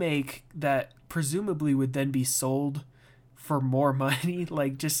remake that presumably would then be sold for more money,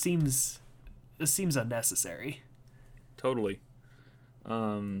 like, just seems unnecessary. Totally.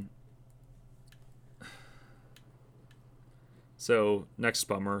 So, next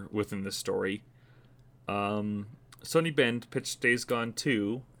bummer within this story. Sony Bend pitched Days Gone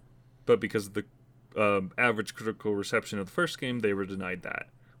 2, but because of the average critical reception of the first game, they were denied that.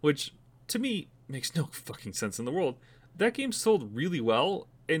 Which, to me, makes no fucking sense in the world. That game sold really well,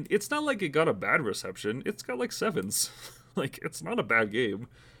 and it's not like it got a bad reception. It's got like 7s. Like, it's not a bad game.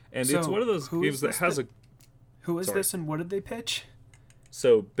 And so it's one of those games that has a... Who is this and what did they pitch?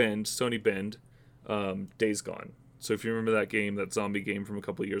 So, Sony Bend, Days Gone. So if you remember that game, that zombie game from a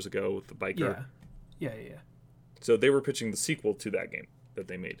couple of years ago with the biker. Yeah. So they were pitching the sequel to that game that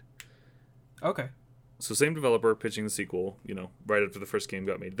they made. Okay. So same developer pitching the sequel, right after the first game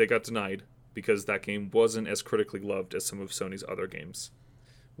got made. They got denied. because that game wasn't as critically loved as some of Sony's other games.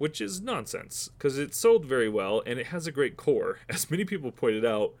 Which is nonsense, because it sold very well, and it has a great core. As many people pointed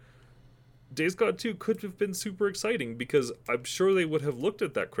out, Days Gone 2 could have been super exciting, because I'm sure they would have looked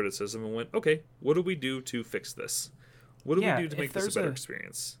at that criticism and went, okay, what do we do to fix this? What do we do to make this a better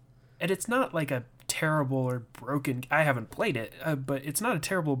experience? And it's not like a terrible or broken... I haven't played it, but it's not a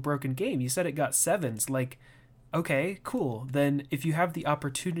terrible broken game. You said it got 7s. Like, okay, cool. Then if you have the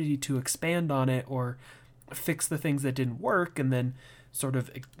opportunity to expand on it or fix the things that didn't work and then sort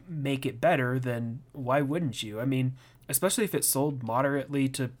of make it better, then why wouldn't you? I mean, especially if it sold moderately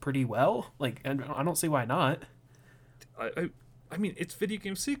to pretty well. Like, I don't see why not. I mean, it's video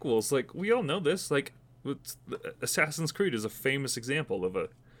game sequels. Like, we all know this. Like, Assassin's Creed is a famous example of a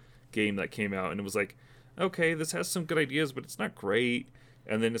game that came out and it was like, okay, this has some good ideas, but it's not great.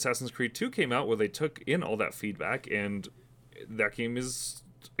 And then Assassin's Creed 2 came out where they took in all that feedback, and that game is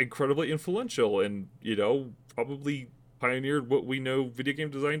incredibly influential and, you know, probably pioneered what we know video game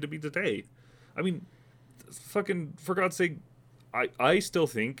design to be today. I mean, fucking, for God's sake, I still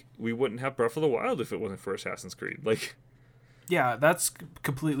think we wouldn't have Breath of the Wild if it wasn't for Assassin's Creed. Like, yeah, that's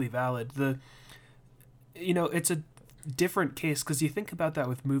completely valid. It's a different case because you think about that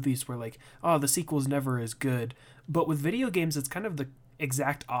with movies where, like, oh, the sequel's never as good. But with video games, it's kind of the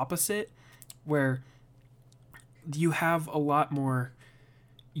exact opposite, where you have a lot more...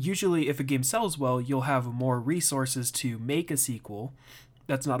 Usually, if a game sells well, you'll have more resources to make a sequel.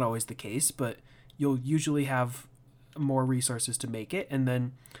 That's not always the case, but you'll usually have more resources to make it, and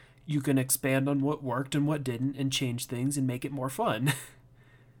then you can expand on what worked and what didn't and change things and make it more fun.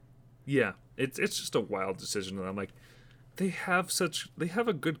 Yeah, it's just a wild decision, and I'm like, they have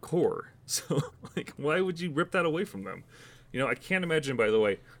a good core, so like, why would you rip that away from them? You know, I can't imagine, by the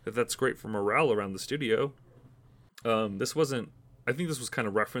way, that that's great for morale around the studio. I think this was kind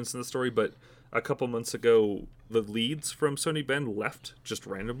of referenced in the story, but a couple months ago, the leads from Sony Bend left just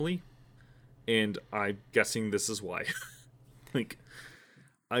randomly, and I'm guessing this is why. Like,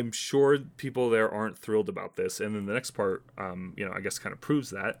 I'm sure people there aren't thrilled about this, and then the next part, I guess kind of proves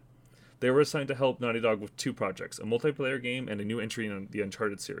that. They were assigned to help Naughty Dog with 2 projects, a multiplayer game and a new entry in the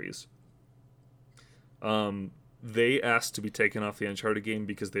Uncharted series. They asked to be taken off the Uncharted game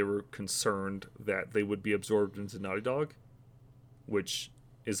because they were concerned that they would be absorbed into Naughty Dog, which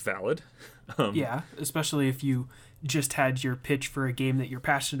is valid. Yeah, especially if you just had your pitch for a game that you're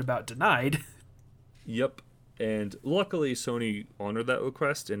passionate about denied. Yep. And luckily, Sony honored that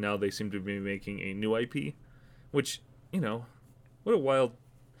request, and now they seem to be making a new IP, which, what a wild...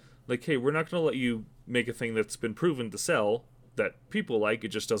 Like, hey, we're not going to let you make a thing that's been proven to sell, that people like, it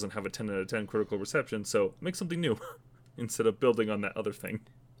just doesn't have a 10 out of 10 critical reception, so make something new instead of building on that other thing.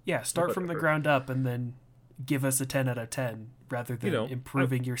 Yeah, start from the ground up and then give us a 10 out of 10 rather than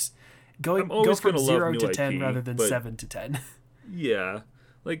improving your... Go from 0 to 10 IP, rather than 7 to 10. Yeah.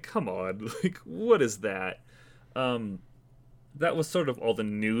 Like, come on. Like, what is that? That was sort of all the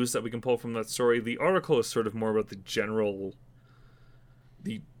news that we can pull from that story. The article is sort of more about the general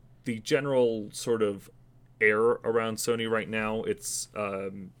sort of air around Sony right now. It's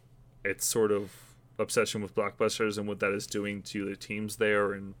sort of obsession with blockbusters and what that is doing to the teams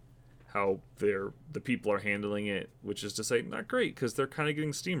there and how the people are handling it, which is to say not great, because they're kind of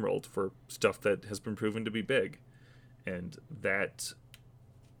getting steamrolled for stuff that has been proven to be big. And that...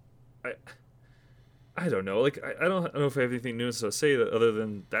 I don't know. Like, I don't know if I have anything new to say other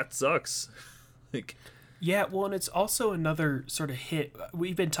than that sucks. Like, yeah, well, and it's also another sort of hit.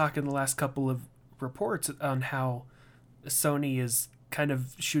 We've been talking the last couple of reports on how Sony is kind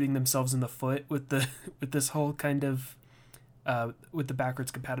of shooting themselves in the foot with this whole kind of with the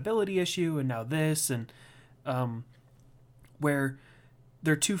backwards compatibility issue, and now this, and where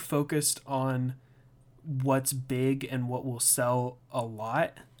they're too focused on what's big and what will sell a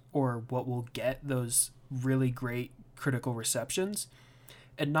lot, or what will get those really great critical receptions,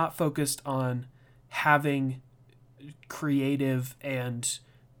 and not focused on having creative and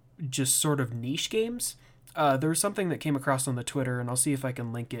just sort of niche games. There was something that came across on the Twitter, and I'll see if I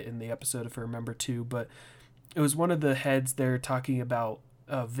can link it in the episode if I remember to, but it was one of the heads there talking about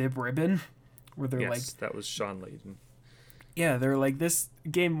Vib Ribbon, where they're like... Yes, that was Sean Layden. Yeah, they're like, this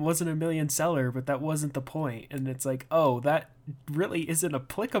game wasn't a million seller, but that wasn't the point. And it's like, oh, that really isn't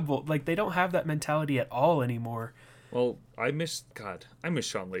applicable. Like, they don't have that mentality at all anymore. Well, I miss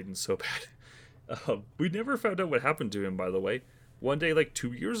Sean Layden so bad. We never found out what happened to him, by the way. One day, like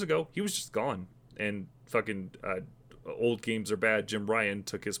 2 years ago, he was just gone. And fucking Old Games Are Bad, Jim Ryan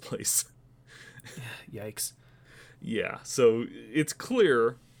took his place. Yikes. Yeah, so it's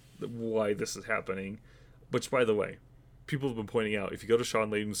clear why this is happening. Which, by the way, people have been pointing out, if you go to Sean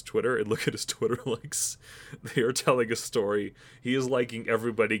Layden's Twitter and look at his Twitter likes, they are telling a story. He is liking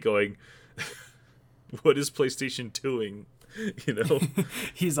everybody going, what is PlayStation doing? You know,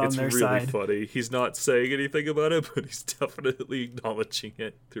 he's on their side. It's really funny. He's not saying anything about it, but he's definitely acknowledging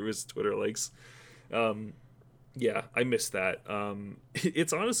it through his Twitter likes. Yeah, I miss that.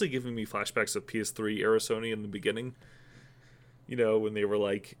 It's honestly giving me flashbacks of PS3 era Sony in the beginning. You know, when they were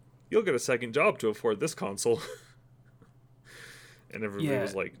like, you'll get a second job to afford this console. And everybody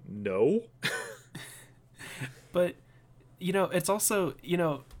was like, no. But, you know, it's also, you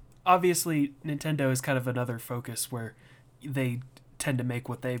know, obviously Nintendo is kind of another focus where they tend to make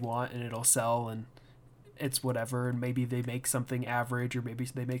what they want and it'll sell and it's whatever, and maybe they make something average or maybe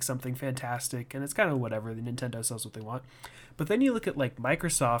they make something fantastic and it's kind of whatever. The Nintendo sells what they want. But then you look at like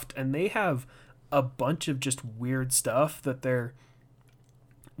Microsoft and they have a bunch of just weird stuff that they're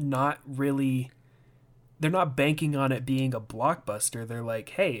not banking on it being a blockbuster. They're like,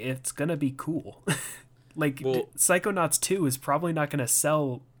 hey, it's gonna be cool. Like, Psychonauts 2 is probably not gonna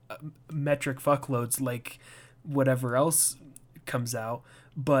sell metric fuckloads like whatever else comes out,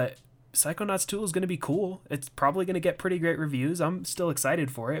 but Psychonauts 2 is going to be cool. It's probably going to get pretty great reviews. I'm still excited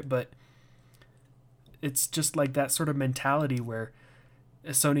for it, but it's just like that sort of mentality where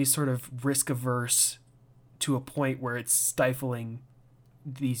Sony's sort of risk averse to a point where it's stifling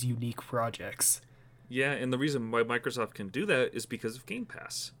these unique projects. Yeah, and the reason why Microsoft can do that is because of Game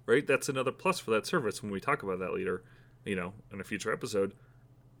Pass, right? That's another plus for that service when we talk about that later, you know, in a future episode.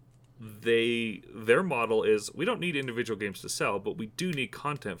 Their model is, we don't need individual games to sell, but we do need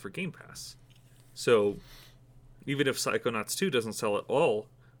content for Game Pass. So even if Psychonauts 2 doesn't sell at all,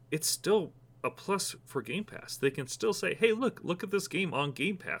 it's still a plus for Game Pass. They can still say, hey, look at this game on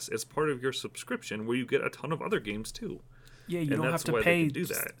Game Pass as part of your subscription where you get a ton of other games too. Yeah, you don't have to pay $50 to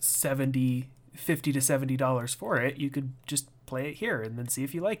 $70 for it. You could just play it here and then see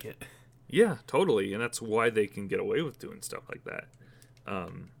if you like it. Yeah, totally. And that's why they can get away with doing stuff like that.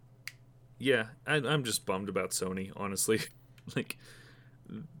 Yeah, I'm just bummed about Sony, honestly. Like,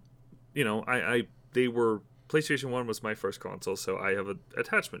 you know, PlayStation 1 was my first console, so I have an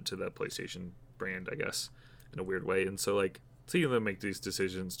attachment to that PlayStation brand, I guess, in a weird way. And so, like, seeing them make these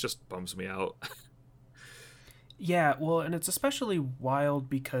decisions just bums me out. Yeah, well, and it's especially wild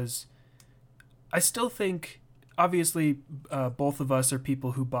because I still think, obviously, both of us are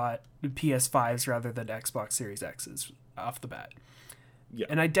people who bought PS5s rather than Xbox Series X's off the bat. Yeah.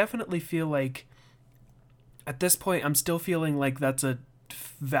 And I definitely feel like at this point, I'm still feeling like that's a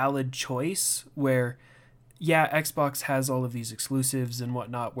valid choice where, yeah, Xbox has all of these exclusives and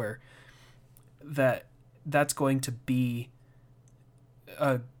whatnot where that's going to be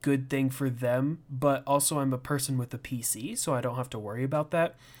a good thing for them. But also I'm a person with a PC, so I don't have to worry about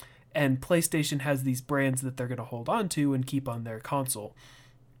that. And PlayStation has these brands that they're going to hold on to and keep on their console.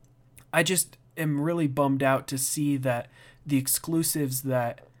 I just am really bummed out to see that the exclusives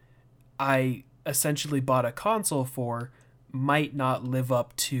that I essentially bought a console for might not live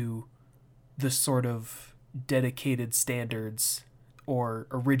up to the sort of dedicated standards or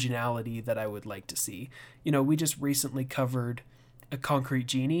originality that I would like to see. You know, we just recently covered a Concrete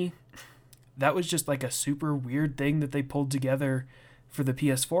Genie. That was just like a super weird thing that they pulled together for the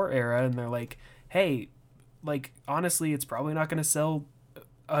PS4 era, and they're like, hey, like, honestly, it's probably not going to sell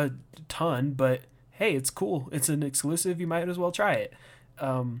a ton, but hey, it's cool. It's an exclusive. You might as well try it.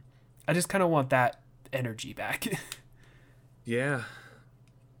 I just kind of want that energy back. Yeah,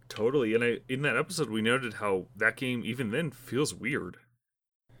 totally. And in that episode, we noted how that game, even then, feels weird.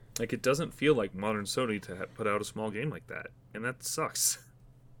 Like, it doesn't feel like modern Sony to put out a small game like that. And that sucks.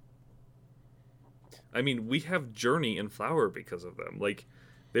 I mean, we have Journey and Flower because of them. Like,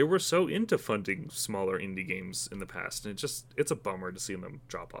 they were so into funding smaller indie games in the past. And it's a bummer to see them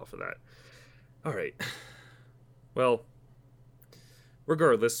drop off of that. All right. Well,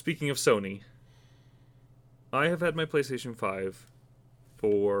 regardless, speaking of Sony, I have had my PlayStation 5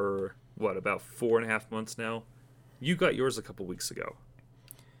 for, about 4.5 months now? You got yours a couple weeks ago.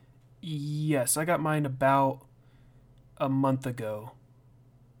 Yes, I got mine about a month ago.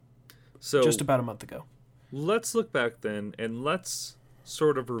 So just about a month ago. Let's look back then, and let's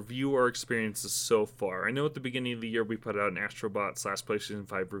sort of review our experiences so far. I know at the beginning of the year we put out an Astrobot / PlayStation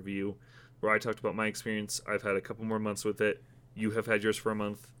 5 review where I talked about my experience. I've had a couple more months with it. You have had yours for a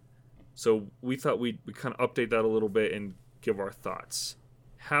month. So we thought we'd kind of update that a little bit and give our thoughts.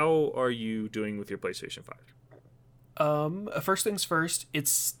 How are you doing with your PlayStation 5? First things first,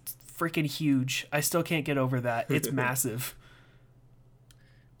 it's freaking huge. I still can't get over that. It's massive.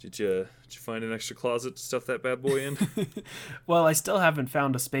 Did you find an extra closet to stuff that bad boy in? Well, I still haven't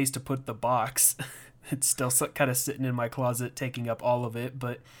found a space to put the box. It's still kind of sitting in my closet, taking up all of it,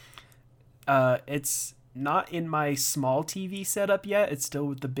 but it's not in my small TV setup yet. It's still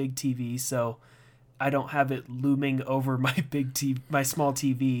with the big TV, so I don't have it looming over my my small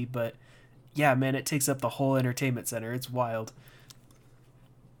TV. But yeah, man, it takes up the whole entertainment center. It's wild.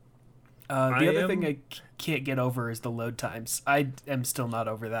 The other thing I can't get over is the load times. I am still not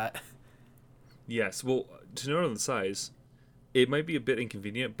over that. Yes, well, to note on the size, it might be a bit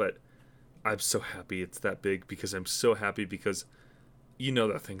inconvenient, but I'm so happy it's that big because I'm so happy because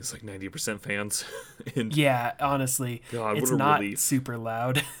that thing is like 90% fans. And yeah, honestly, God, it's what a not relief. super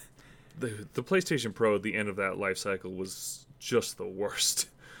loud. The PlayStation Pro at the end of that life cycle was just the worst.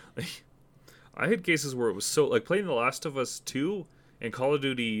 Like, I had cases where it was so, like, playing The Last of Us 2 and Call of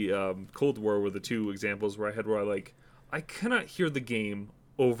Duty Cold War were the two examples where I cannot hear the game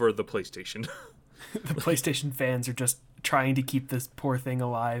over the PlayStation. The PlayStation fans are just trying to keep this poor thing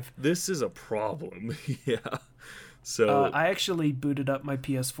alive. This is a problem. Yeah. So I actually booted up my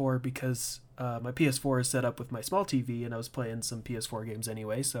PS4 because my PS4 is set up with my small TV, and I was playing some PS4 games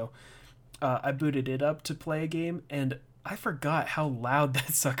anyway. So I booted it up to play a game, and I forgot how loud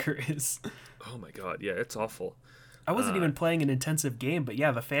that sucker is. Oh my God, yeah, it's awful. I wasn't even playing an intensive game, but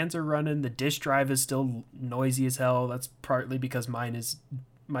yeah, the fans are running. The disk drive is still noisy as hell. That's partly because my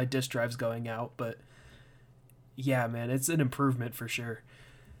disk drive's going out, but yeah, man, it's an improvement for sure.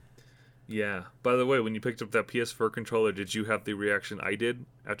 Yeah. By the way, when you picked up that PS4 controller, did you have the reaction I did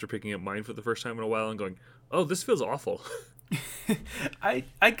after picking up mine for the first time in a while and going, "Oh, this feels awful"?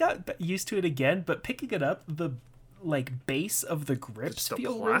 I got used to it again, but picking it up, the base of the grips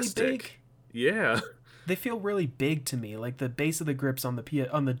feel plastic. Really big. Yeah. They feel really big to me. Like the base of the grips on the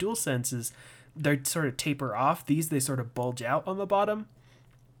DualSenses, they sort of taper off. They sort of bulge out on the bottom.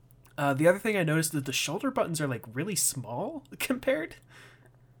 The other thing I noticed is the shoulder buttons are really small compared.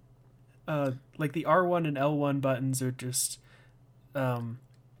 Like the R1 and L1 buttons are just,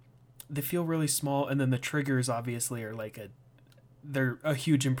 they feel really small, and then the triggers obviously are they're a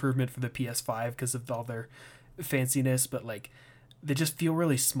huge improvement for the PS5 because of all their fanciness, but they just feel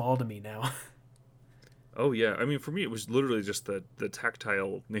really small to me now. Oh yeah, I mean for me it was literally just the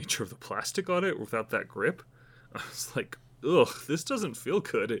tactile nature of the plastic on it without that grip. I was like, ugh, this doesn't feel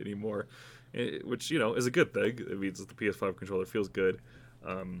good anymore, which is a good thing. It means that the PS5 controller feels good.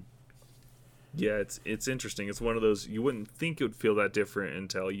 Yeah, it's interesting. It's one of those you wouldn't think it would feel that different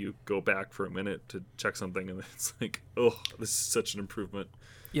until you go back for a minute to check something, and it's like, oh, this is such an improvement.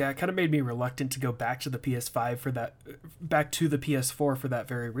 Yeah, it kind of made me reluctant to go back to the PS4 for that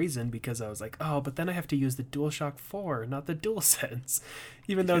very reason, because I was like, oh, but then I have to use the DualShock 4, not the DualSense.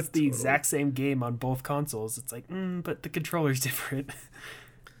 Even though it's the exact same game on both consoles, it's like, but the controller's different.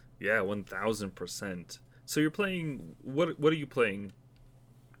 Yeah, 1000%. So you're playing, what are you playing?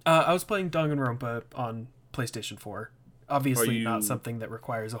 I was playing Danganronpa on PlayStation 4. Obviously not something that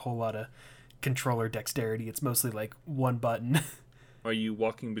requires a whole lot of controller dexterity. It's mostly one button. Are you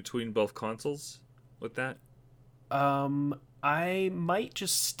walking between both consoles with that? I might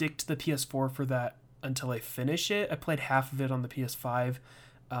just stick to the PS4 for that until I finish it. I played half of it on the PS5.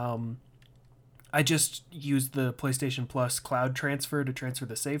 I just used the PlayStation Plus cloud transfer to transfer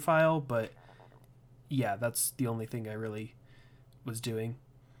the save file, but yeah, that's the only thing I really was doing.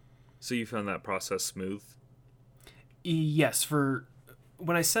 So you found that process smooth? Yes, for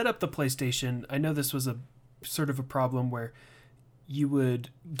when I set up the PlayStation, I know this was a sort of a problem where you would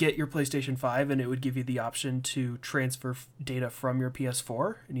get your PlayStation 5 and it would give you the option to transfer data from your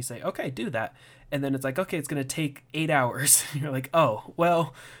PS4, and you say, okay, do that. And then it's like, okay, it's going to take 8 hours. And you're like, oh,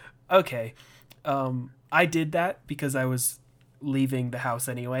 well, okay. I did that because I was leaving the house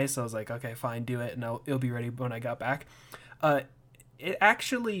anyway. So I was like, okay, fine, do it. And it'll be ready when I got back. I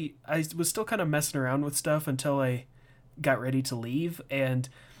was still kind of messing around with stuff until I got ready to leave, and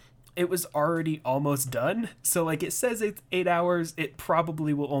it was already almost done. So it says it's 8 hours. It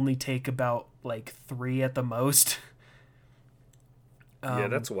probably will only take about 3 at the most. Yeah,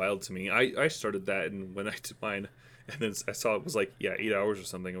 that's wild to me. I started that, and when I did mine, and then I saw it was 8 hours or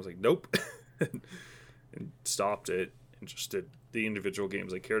something. I was like, nope, and stopped it and just did the individual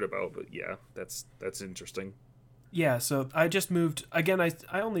games I cared about. But yeah, that's interesting. Yeah, so I just moved again. I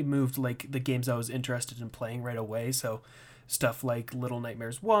only moved the games I was interested in playing right away. So stuff like Little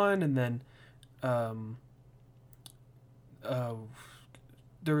Nightmares 1, and then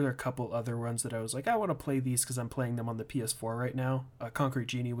there were a couple other ones that I was like, I want to play these because I'm playing them on the PS4 right now. Concrete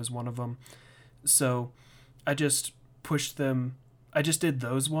Genie was one of them. So I just pushed them. I just did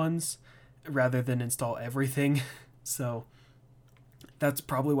those ones rather than install everything. So that's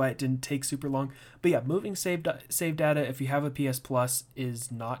probably why it didn't take super long. But yeah, moving save data, if you have a PS Plus,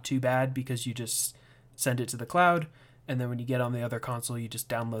 is not too bad because you just send it to the cloud, and then when you get on the other console, you just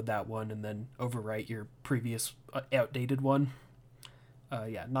download that one and then overwrite your previous outdated one.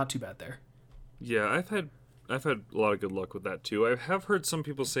 Yeah, not too bad there. Yeah, I've had a lot of good luck with that too. I have heard some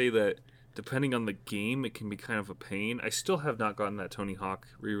people say that depending on the game, it can be kind of a pain. I still have not gotten that Tony Hawk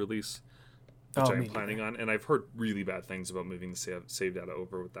re-release, which I'm planning on, and I've heard really bad things about moving the save data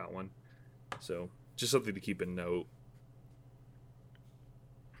over with that one. So just something to keep in note.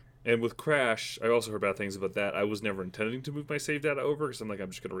 And with Crash, I also heard bad things about that. I was never intending to move my save data over because I'm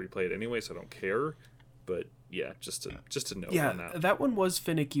just going to replay it anyway, so I don't care. But yeah, just to note on that. Yeah, that one was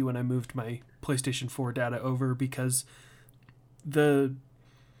finicky when I moved my PlayStation 4 data over because the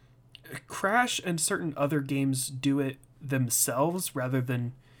Crash and certain other games do it themselves rather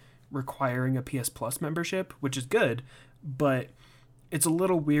than requiring a PS Plus membership, which is good, but it's a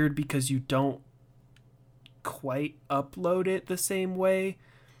little weird because you don't quite upload it the same way.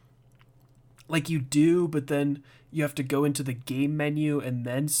 Like you do, but then you have to go into the game menu and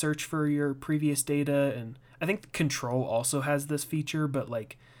then search for your previous data. And I think Control also has this feature, but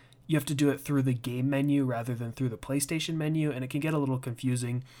like you have to do it through the game menu rather than through the PlayStation menu, and it can get a little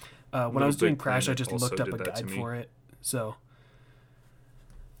confusing. When I was doing Crash, I just looked up a guide for it. So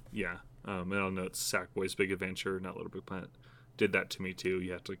yeah, and I'll note Sackboy's Big Adventure, not Little Big Planet, did that to me too.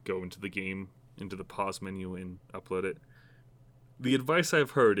 You have to go into the game, into the pause menu, and upload it. The advice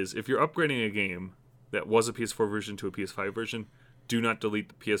I've heard is if you're upgrading a game that was a PS4 version to a PS5 version, do not delete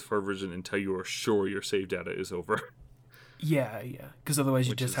the PS4 version until you are sure your save data is over. Yeah, because otherwise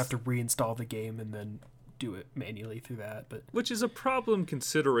you just have to reinstall the game and then do it manually through that. But which is a problem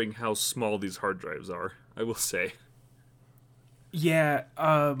considering how small these hard drives are, I will say. Yeah,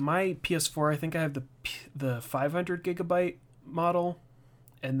 my PS4, I think I have the 500 gigabyte model,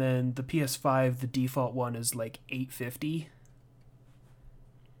 and then the PS5, the default one is like 850.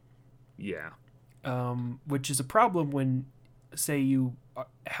 Yeah. Which is a problem when, say, you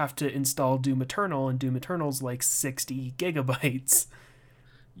have to install Doom Eternal, and Doom Eternal's like 60 gigabytes.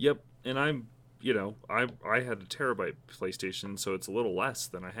 Yep, and I had a terabyte PlayStation, so it's a little less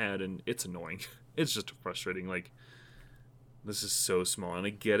than I had, and it's annoying. It's just frustrating. Like, this is so small, and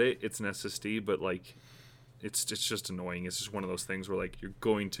I get it. It's an SSD, but like, it's just annoying. It's just one of those things where like you're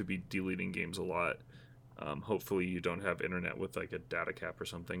going to be deleting games a lot. Hopefully, you don't have internet with like a data cap or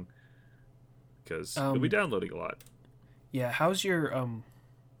something, because you'll be downloading a lot. Yeah, how's your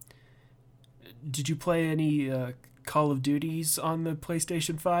did you play any Call of Duties on the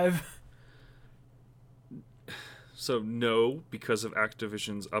PlayStation 5? So no, because of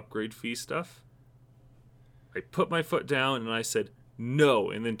Activision's upgrade fee stuff. I put my foot down and I said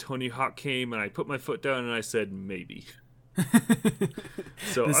no, and then Tony Hawk came and I put my foot down and I said maybe.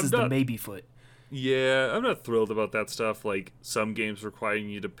 So this is the maybe foot. Yeah, I'm not thrilled about that stuff. Like some games requiring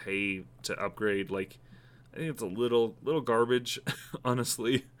you to pay to upgrade. Like I think it's a little garbage,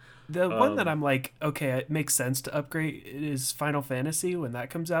 honestly. The one that I'm like, okay, it makes sense to upgrade is Final Fantasy when that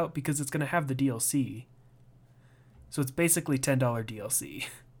comes out because it's going to have the DLC. So it's basically $10 DLC.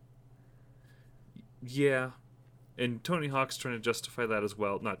 Yeah. And Tony Hawk's trying to justify that as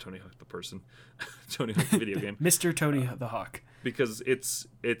well. Not Tony Hawk the person. Tony Hawk the video game. Mr. Tony the Hawk. Because it's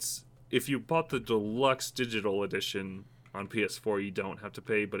if you bought the deluxe digital edition on PS4, you don't have to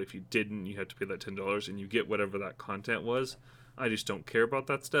pay, but if you didn't, you had to pay that $10 and you get whatever that content was. I just don't care about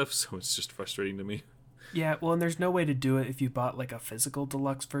that stuff, so it's just frustrating to me. Yeah, well, and there's no way to do it if you bought like a physical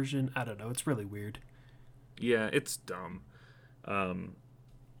deluxe version. I don't know, it's really weird. Yeah, it's dumb.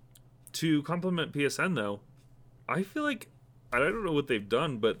 To compliment PSN though, I feel like I don't know what they've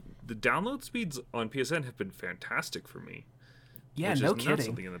done, but the download speeds on PSN have been fantastic for me. Yeah, no kidding. Not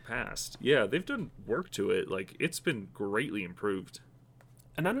something in the past. Yeah, they've done work to it. Like it's been greatly improved.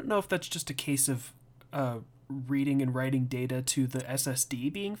 And I don't know if that's just a case of reading and writing data to the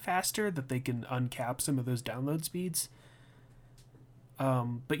SSD being faster that they can uncap some of those download speeds.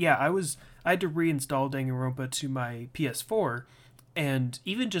 But yeah, I had to reinstall Danganronpa to my PS4, and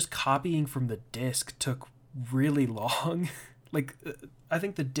even just copying from the disc took really long. Like I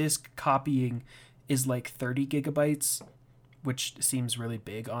think the disc copying is like 30 gigabytes, which seems really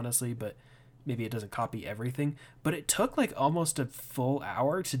big, honestly, but maybe it doesn't copy everything. But it took like almost a full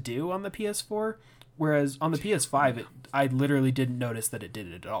hour to do on the PS4, whereas on the PS5, I literally didn't notice that it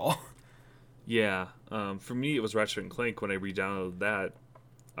did it at all. Yeah, for me, it was Ratchet and Clank when I re-downloaded that.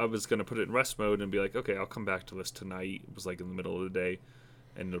 I was going to put it in rest mode and be like, okay, I'll come back to this tonight. It was like in the middle of the day,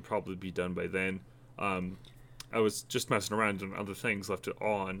 and it'll probably be done by then. I was just messing around and other things, left it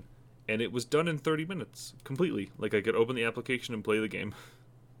on, and it was done in 30 minutes, completely. Like, I could open the application and play the game.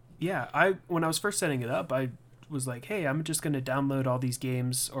 Yeah, when I was first setting it up, I was like, hey, I'm just going to download all these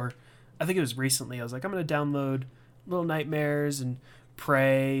games, or I think it was recently. I was like, I'm gonna download Little Nightmares and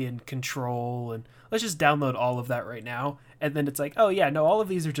Prey and Control, and let's just download all of that right now. And then it's like, oh yeah, no, all of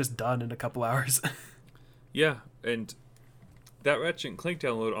these are just done in a couple hours. Yeah, and that Ratchet and Clank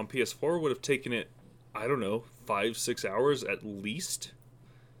download on PS4 would have taken it, I don't know, 5-6 hours at least.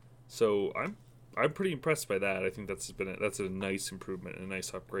 So I'm pretty impressed by that. I think that's a nice improvement and a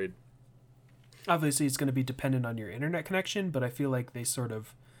nice upgrade. Obviously, it's going to be dependent on your internet connection, but I feel like they sort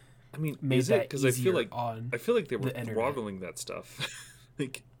of made is that it? Because I feel like they were the internet. throttling that stuff.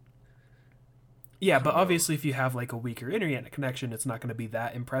 Like, yeah, but obviously, if you have like a weaker internet connection, it's not going to be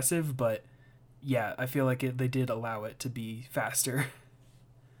that impressive. But yeah, I feel like they did allow it to be faster.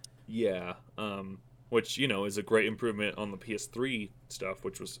 Yeah, which is a great improvement on the PS3 stuff,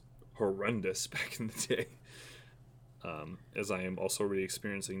 which was horrendous back in the day. As I am also already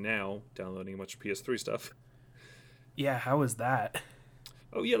experiencing now, downloading a bunch of PS3 stuff. Yeah, how was that?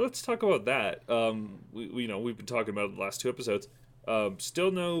 Oh yeah, let's talk about that. We've been talking about it the last 2 episodes.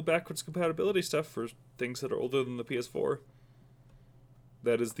 Still no backwards compatibility stuff for things that are older than the PS4.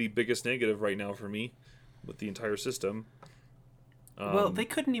 That is the biggest negative right now for me with the entire system. Well, they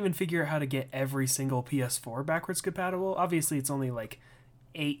couldn't even figure out how to get every single PS4 backwards compatible. Obviously, it's only like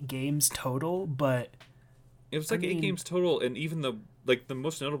 8 games total, but it was like 8 games total, and even the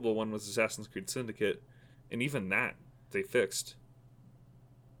most notable one was Assassin's Creed Syndicate, and even that they fixed.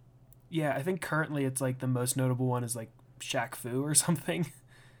 Yeah, I think currently it's like the most notable one is like Shaq Fu or something.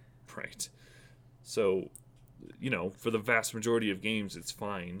 Right. So, for the vast majority of games, it's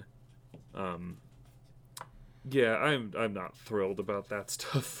fine. Yeah, I'm not thrilled about that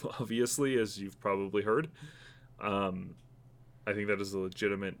stuff, obviously, as you've probably heard. I think that is a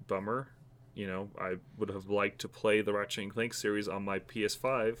legitimate bummer. I would have liked to play the Ratchet and Clank series on my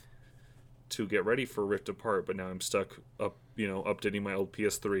PS5 to get ready for Rift Apart, but now I'm stuck updating my old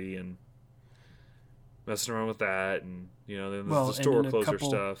PS3 and messing around with that, and then there's the store closer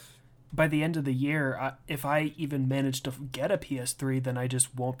stuff. By the end of the year, if I even manage to get a PS3, then I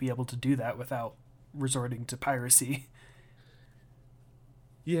just won't be able to do that without resorting to piracy.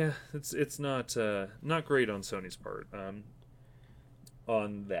 Yeah, it's not great on Sony's part.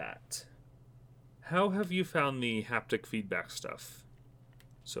 On that, how have you found the haptic feedback stuff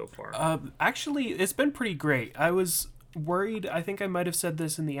so far? Actually, it's been pretty great. I was worried. I think I might have said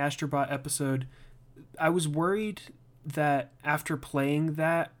this in the Astrobot episode. I was worried that after playing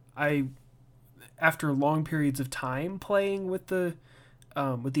that, after long periods of time playing with the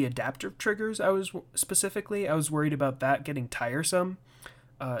adaptive triggers, I was worried about that getting tiresome,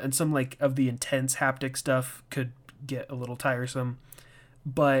 and some of the intense haptic stuff could get a little tiresome.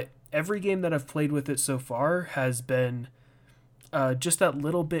 But every game that I've played with it so far has been just that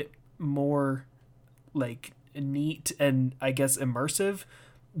little bit more neat and I guess immersive,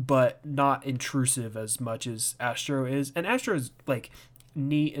 but not intrusive as much as Astro is. And Astro is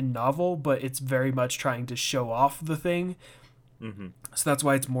neat and novel, but it's very much trying to show off the thing. Mm-hmm. So that's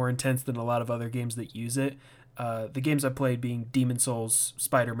why it's more intense than a lot of other games that use it. The games I played being Demon Souls,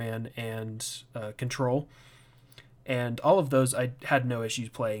 Spider-Man, and Control. And all of those, I had no issues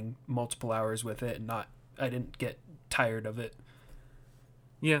playing multiple hours with it, and I didn't get tired of it.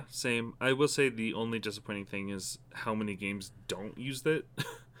 Yeah, same. I will say the only disappointing thing is how many games don't use it.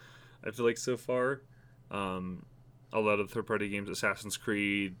 I feel like so far. A lot of third-party games, Assassin's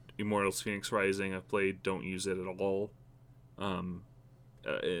Creed, Immortals Phoenix Rising, I've played, don't use it at all. And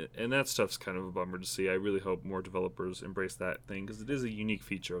that stuff's kind of a bummer to see. I really hope more developers embrace that thing, because it is a unique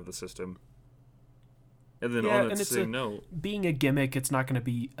feature of the system. And then on that same note, being a gimmick, it's not going to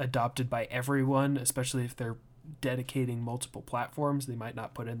be adopted by everyone, especially if they're dedicating multiple platforms. They might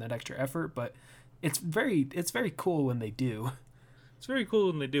not put in that extra effort, but it's very cool when they do. It's very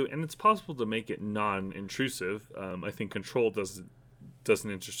cool when they do, and it's possible to make it non-intrusive. I think Control does an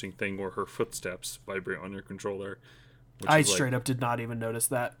interesting thing where her footsteps vibrate on your controller. I straight up did not even notice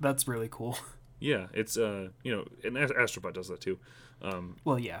that. That's really cool. Yeah, it's and Astrobot does that too.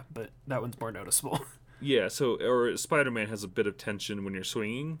 Well, yeah, but that one's more noticeable. Yeah, or Spider-Man has a bit of tension when you're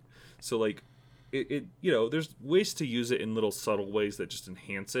swinging, so it there's ways to use it in little subtle ways that just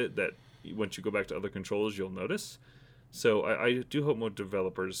enhance it. That once you go back to other controllers, you'll notice. So I do hope more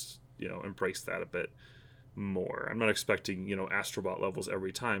developers embrace that a bit more. I'm not expecting Astrobot levels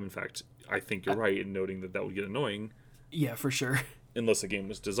every time. In fact, I think you're right in noting that would get annoying. Yeah, for sure. Unless a game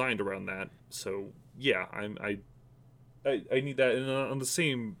was designed around that. So yeah, I need that. And on the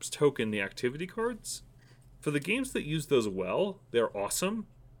same token, the activity cards for the games that use those well, they're awesome.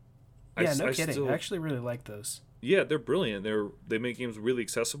 Yeah, no kidding. I actually really like those. Yeah, they're brilliant. They make games really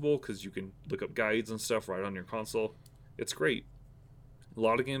accessible because you can look up guides and stuff right on your console. It's great. A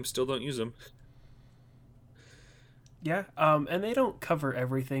lot of games still don't use them. Yeah, and they don't cover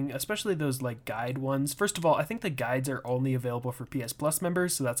everything, especially those like guide ones. First of all, I think the guides are only available for PS Plus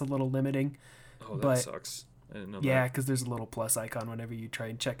members, so that's a little limiting. Oh, that But sucks. I didn't know yeah, that. because there's a little plus icon whenever you try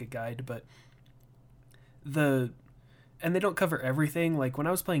and check a guide. But the and they don't cover everything. Like when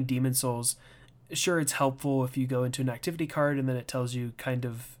I was playing Demon Souls, sure it's helpful if you go into an activity card and then it tells you kind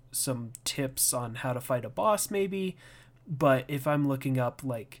of some tips on how to fight a boss, maybe. But if I'm looking up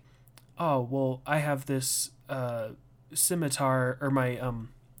like, oh well, I have this scimitar or my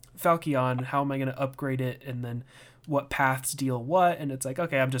Falchion, how am I going to upgrade it, and then what paths deal what, and it's like,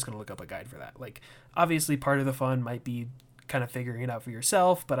 okay, I'm just going to look up a guide for that. Like obviously part of the fun might be kind of figuring it out for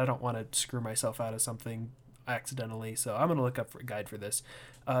yourself, but I don't want to screw myself out of something accidentally, so I'm going to look up for a guide for this.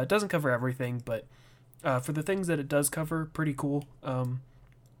 It doesn't cover everything, but for the things that it does cover, pretty cool.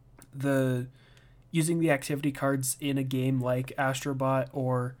 The using the activity cards in a game like Astrobot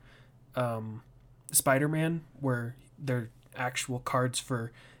or Spider-Man, where they're actual cards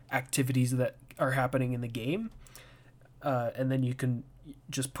for activities that are happening in the game, and then you can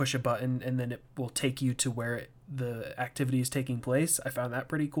just push a button and then it will take you to where the activity is taking place. I found that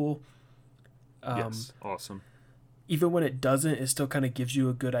pretty cool. Yes, awesome. Even when it doesn't, it still kind of gives you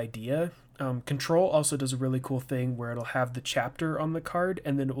a good idea. Control also does a really cool thing where it'll have the chapter on the card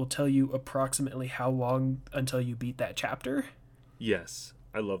and then it will tell you approximately how long until you beat that chapter. Yes,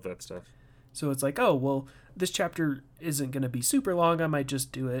 I love that stuff. So it's like, oh, well, this chapter isn't going to be super long. I might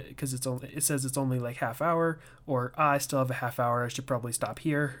just do it because it says it's only like half hour, or I still have a half hour. I should probably stop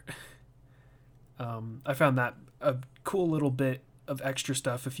here. I found that a cool little bit of extra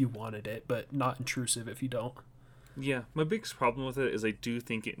stuff if you wanted it, but not intrusive if you don't. Yeah, my biggest problem with it is I do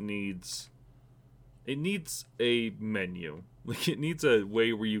think it needs a menu. Like it needs a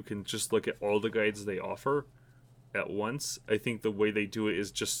way where you can just look at all the guides they offer at once. I think the way they do it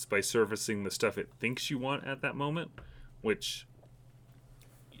is just by surfacing the stuff it thinks you want at that moment, which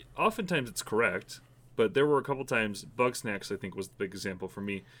oftentimes it's correct, but there were a couple times, Bugsnax I think was the big example for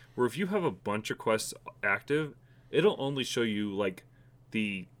me, where if you have a bunch of quests active, it'll only show you like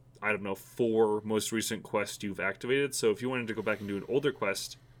the, I don't know, 4 most recent quests you've activated. So if you wanted to go back and do an older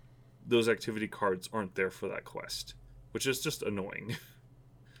quest, those activity cards aren't there for that quest, which is just annoying.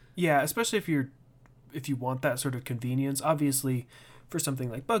 Yeah, especially if you want that sort of convenience. Obviously, for something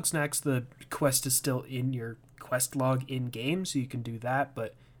like Bugsnax, the quest is still in your quest log in game, so you can do that.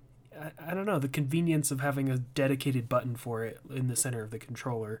 But I don't know, the convenience of having a dedicated button for it in the center of the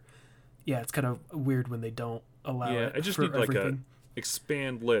controller. Yeah, it's kind of weird when they don't allow it. I just for need like everything. a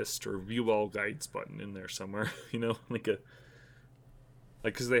expand list or view all guides button in there somewhere.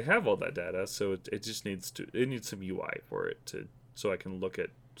 Because they have all that data, so it just needs some UI for it to, so I can look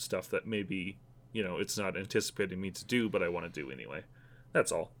at stuff that maybe it's not anticipating me to do, but I want to do anyway.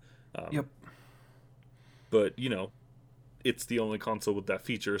 That's all. Yep. But it's the only console with that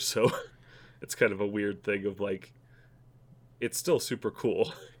feature, so it's kind of a weird thing of like, it's still super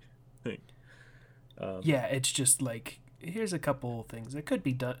cool. Yeah, it's just like, here's a couple things that could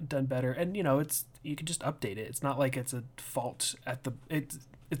be done better, and you can just update it. It's not like it's a fault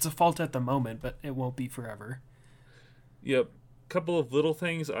it's a fault at the moment, but it won't be forever. Yep. Couple of little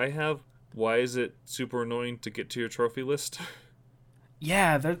things I have. Why is it super annoying to get to your trophy list?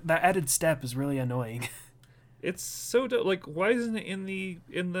 Yeah, that added step is really annoying. It's so like, why isn't it in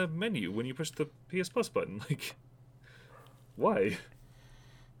the menu when you push the PS Plus button? Like, why?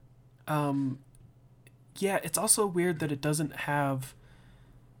 Yeah, it's also weird that it doesn't have.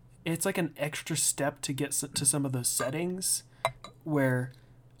 It's like an extra step to get to some of those settings, where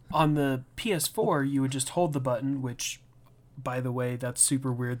on the PS4 you would just hold the button, which, by the way, that's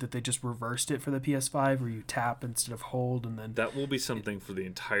super weird that they just reversed it for the PS5, where you tap instead of hold, and then That will be something for the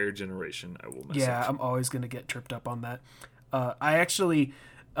entire generation. I will mess yeah, up. I'm always gonna get tripped up on that. I actually,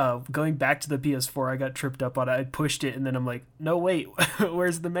 going back to the PS4, I got tripped up on it. I pushed it, and then I'm like, no, wait,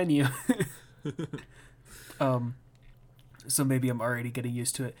 where's the menu? So maybe I'm already getting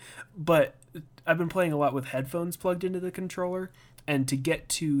used to it. But I've been playing a lot with headphones plugged into the controller, and to get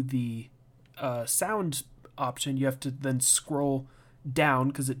to the sound option, you have to then scroll down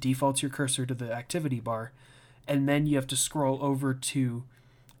because it defaults your cursor to the activity bar, and then you have to scroll over to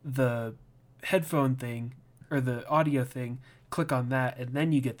the headphone thing or the audio thing, click on that, and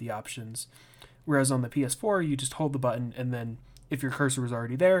then you get the options. Whereas on the PS4, you just hold the button, and then if your cursor was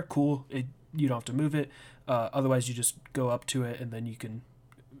already there, cool, you don't have to move it. Otherwise, you just go up to it, and then you can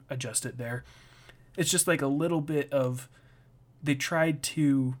adjust it there. It's just like a little bit of, they tried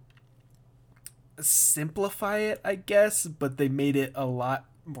to simplify it, I guess, but they made it a lot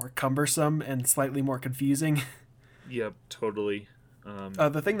more cumbersome and slightly more confusing. Yep, totally.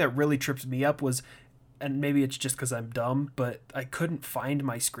 The thing that really tripped me up was, and maybe it's just because I'm dumb, but I couldn't find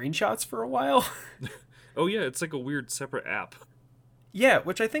my screenshots for a while. Oh yeah, it's like a weird separate app. Yeah,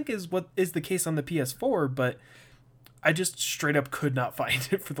 which I think is what is the case on the PS4, but I just straight up could not find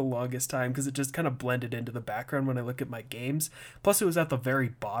it for the longest time because it just kind of blended into the background when I look at my games. Plus, it was at the very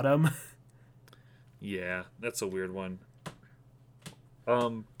bottom. Yeah, that's a weird one.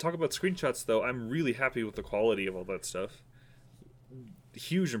 Talk about screenshots though. I'm really happy with the quality of all that stuff.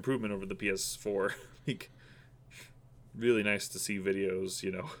 Huge improvement over the PS4. Like, really nice to see videos,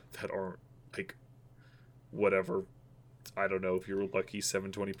 that aren't like whatever. I don't know if you're lucky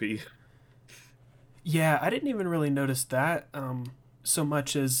 720p. Yeah, I didn't even really notice that so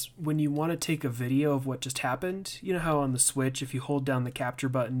much as when you want to take a video of what just happened. You know how on the Switch, if you hold down the capture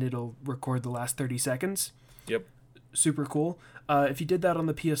button, it'll record the last 30 seconds? Yep. Super cool. If you did that on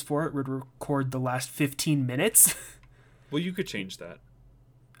the PS4, it would record the last 15 minutes. Well, you could change that.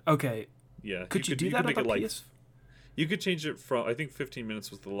 Okay. Yeah. Could you do that on the PS? You could change it from, I think 15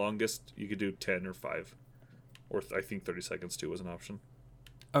 minutes was the longest. You could do 10 or 5. Or I think 30 seconds too was an option.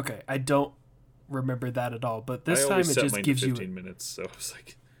 Okay, I don't remember that at all, but this I time always it set just mine gives to you 15 minutes, so I was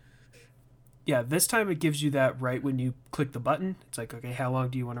like, yeah, this time it gives you that right when you click the button. It's like, okay, how long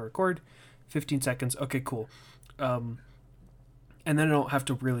do you want to record? 15 seconds. Okay, cool. And then I don't have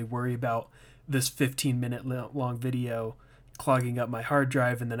to really worry about this 15-minute long video clogging up my hard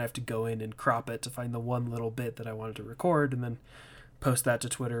drive, and then I have to go in and crop it to find the one little bit that I wanted to record and then post that to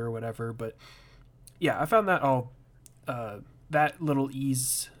Twitter or whatever. But yeah, I found that all that little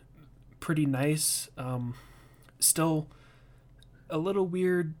ease pretty nice. Still a little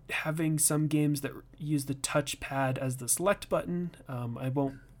weird having some games that use the touchpad as the select button. I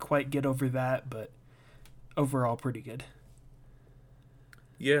won't quite get over that, but overall pretty good.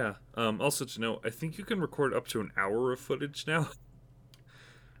 yeah. Also to note, I think you can record up to an hour of footage now.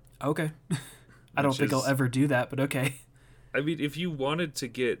 Okay. I don't think I'll ever do that, but okay. I mean, if you wanted to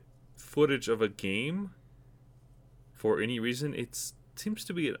get footage of a game for any reason, it seems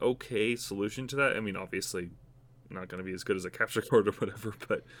to be an okay solution to that. I mean, obviously, not going to be as good as a capture card or whatever,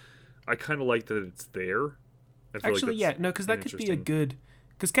 but I kind of like that it's there. I feel Actually, like yeah, no, because that could be a good...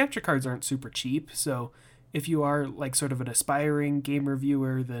 Because capture cards aren't super cheap, so if you are like sort of an aspiring game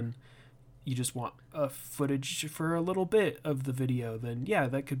reviewer, then you just want a footage for a little bit of the video, then yeah,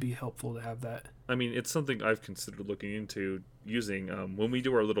 that could be helpful to have that. I mean, it's something I've considered looking into using. When we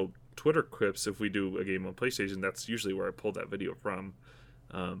do our little Twitter clips, if we do a game on PlayStation, that's usually where I pulled that video from.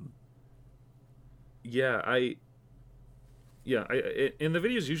 And the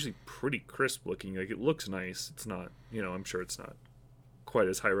video is usually pretty crisp looking. Like, it looks nice. It's not, I'm sure it's not quite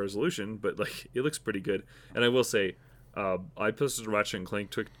as high resolution, but like, it looks pretty good. And I will say, I posted a Ratchet and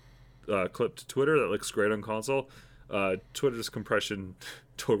Clank clip to Twitter that looks great on console. Twitter's compression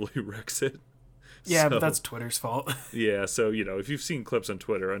totally wrecks it. Yeah, but that's Twitter's fault. Yeah, so if you've seen clips on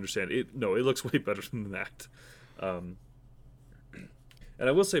Twitter, understand it. No, it looks way better than that. And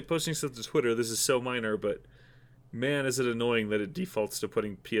I will say, posting stuff to Twitter, this is so minor, but man, is it annoying that it defaults to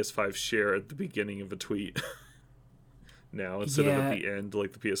putting PS5 share at the beginning of a tweet now instead of at the end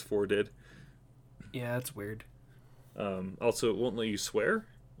like the PS4 did. Yeah, that's weird. Also, it won't let you swear,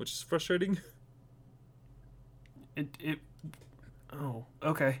 which is frustrating. Oh,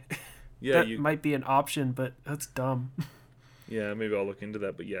 okay. Yeah, that might be an option, but that's dumb. Yeah, maybe I'll look into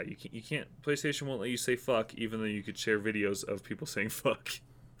that. But yeah, you can't. PlayStation won't let you say fuck, even though you could share videos of people saying fuck.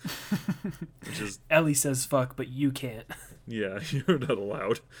 Which is Ellie says fuck, but you can't. Yeah, you're not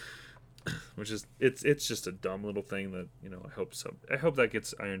allowed. Which is it's just a dumb little thing that I hope that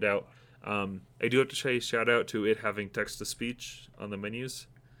gets ironed out. I do have to say shout out to it having text to speech on the menus.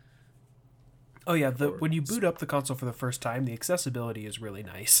 Oh yeah, when you boot up the console for the first time, the accessibility is really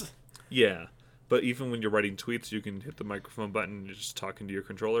nice. Yeah, but even when you're writing tweets, you can hit the microphone button and you're just talking to your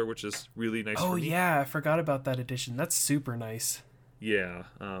controller, which is really nice. Oh yeah, I forgot about that addition. That's super nice. Yeah,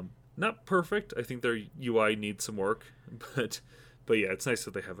 not perfect. I think their UI needs some work, but yeah, it's nice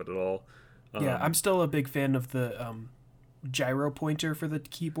that they have it at all. Yeah, I'm still a big fan of the gyro pointer for the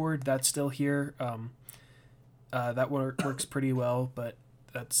keyboard. That's still here. That works pretty well, but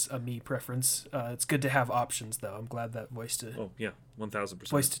that's a me preference. It's good to have options, though. I'm glad that voice to 1,000%.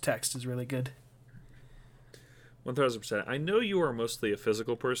 Voice to text is really good. 1,000%. I know you are mostly a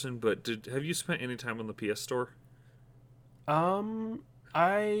physical person, but have you spent any time on the PS Store?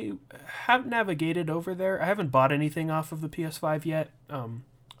 I have navigated over there. I haven't bought anything off of the PS5 yet,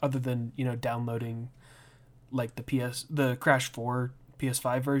 other than downloading like the Crash 4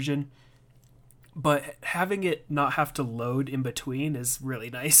 PS5 version. But having it not have to load in between is really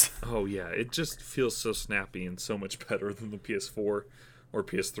nice. Oh yeah, it just feels so snappy and so much better than the PS4 or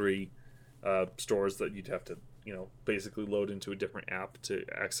PS3 stores that you'd have to, basically load into a different app to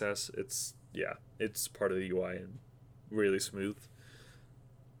access. It's part of the UI and really smooth.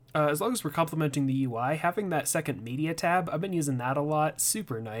 As long as we're complementing the UI, having that second media tab, I've been using that a lot.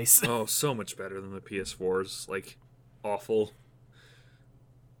 Super nice. Oh, so much better than the PS4's awful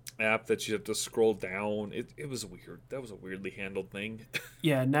app that you have to scroll down. It was weird. That was a weirdly handled thing.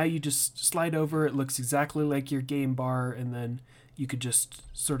 Yeah, now you just slide over. It looks exactly like your game bar, and then you could just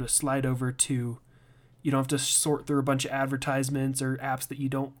sort of slide over to. You don't have to sort through a bunch of advertisements or apps that you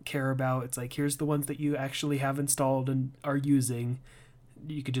don't care about. It's like, here's the ones that you actually have installed and are using.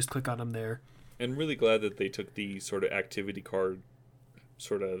 You could just click on them there. And really glad that they took the sort of activity card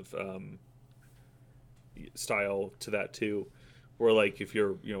sort of style to that too. Where if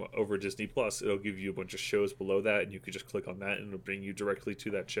you're over Disney Plus, it'll give you a bunch of shows below that, and you could just click on that, and it'll bring you directly to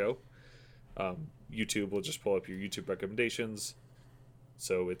that show. YouTube will just pull up your YouTube recommendations,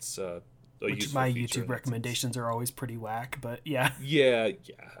 so it's which my YouTube recommendations are always pretty whack, but yeah. Yeah.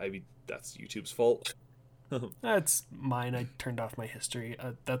 I mean, that's YouTube's fault. That's mine. I turned off my history.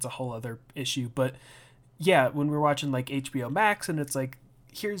 That's a whole other issue. But yeah, when we're watching HBO Max, and it's like,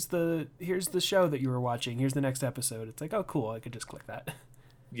 here's the show that you were watching. Here's the next episode. It's like, oh, cool. I could just click that.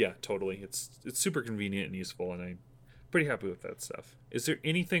 Yeah, totally. It's super convenient and useful, and I'm pretty happy with that stuff. Is there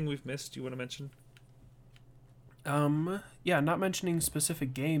anything we've missed you want to mention? Yeah, not mentioning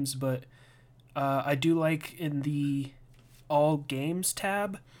specific games, but I do like in the all games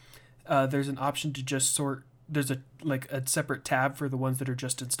tab, there's an option to just sort. There's a separate tab for the ones that are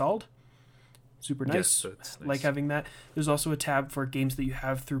just installed. Super nice. Yes, that's nice. Like having that. There's also a tab for games that you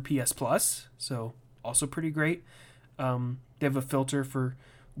have through PS Plus, so also pretty great. They have a filter for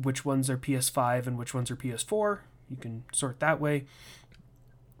which ones are PS5 and which ones are PS4. You can sort that way.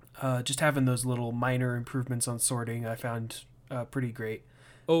 Just having those little minor improvements on sorting, I found pretty great.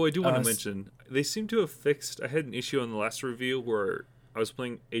 Oh, I do want to mention, they seem to have fixed. I had an issue on the last review where I was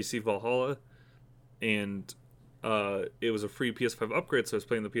playing AC Valhalla, and it was a free PS5 upgrade, so I was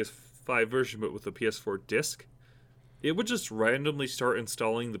playing the PS5 version, but with the PS4 disc. It would just randomly start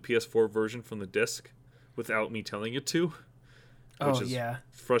installing the PS4 version from the disc without me telling it to, which is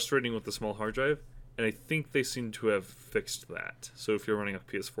frustrating with the small hard drive. And I think they seem to have fixed that. So if you're running off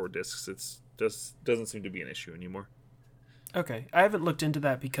PS4 discs, doesn't seem to be an issue anymore. Okay, I haven't looked into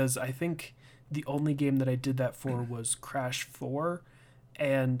that because I think the only game that I did that for was Crash 4,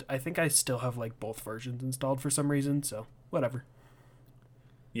 and I think I still have both versions installed for some reason, so whatever.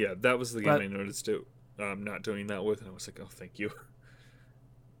 Yeah, that was the game I noticed it not doing that with, and I was like, oh, thank you.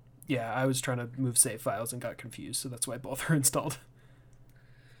 Yeah, I was trying to move save files and got confused, so that's why both are installed.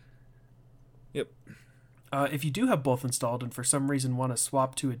 Yep. If you do have both installed and for some reason want to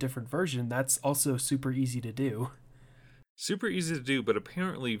swap to a different version, that's also super easy to do. Super easy to do, but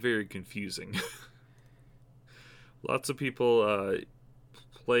apparently very confusing. Lots of people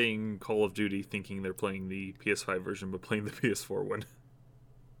playing Call of Duty thinking they're playing the PS5 version, but playing the PS4 one.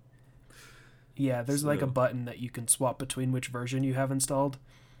 Yeah, there's a button that you can swap between which version you have installed.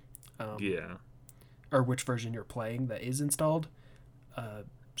 Yeah. Or which version you're playing that is installed.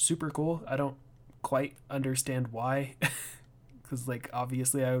 Super cool. I don't quite understand why. Because,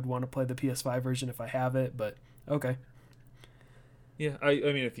 obviously I would want to play the PS5 version if I have it, but okay. Yeah, I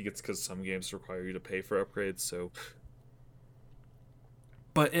mean, I think it's because some games require you to pay for upgrades, so...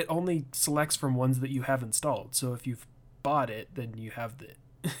 But it only selects from ones that you have installed, so if you've bought it, then you have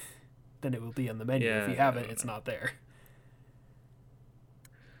the... then it will be on the menu. Yeah, if you haven't, it's not there.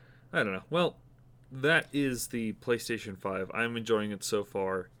 I don't know. Well, that is the PlayStation 5. I'm enjoying it so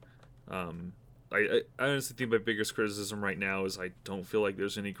far. I honestly think my biggest criticism right now is I don't feel like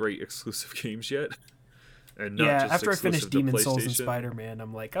there's any great exclusive games yet. And not just after I finished Demon's Souls and PlayStation. Spider-Man,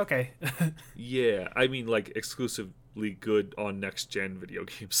 I'm like, okay. Yeah, I mean, exclusively good on next-gen video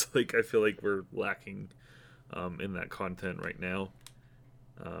games. I feel like we're lacking in that content right now.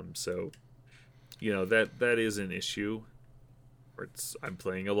 So, that is an issue. I'm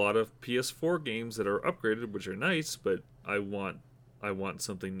playing a lot of PS4 games that are upgraded, which are nice, but I want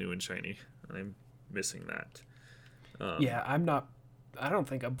something new and shiny, and I'm missing that. I don't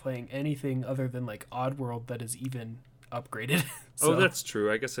think I'm playing anything other than Oddworld that is even upgraded. So. Oh, that's true.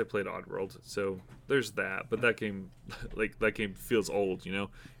 I guess I played Oddworld, so there's that. But that game, that game feels old. It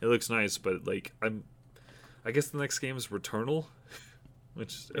looks nice, but I guess the next game is Returnal,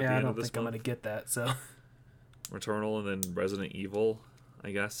 which at the end of this month, I'm gonna get that. So Returnal, and then Resident Evil,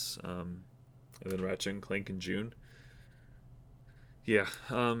 I guess, and then Ratchet and Clank in June. Yeah,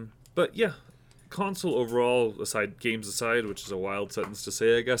 but yeah, console overall, games aside, which is a wild sentence to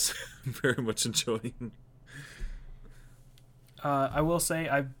say, I guess, I'm very much enjoying. I will say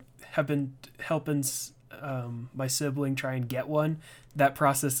I have been helping my sibling try and get one. That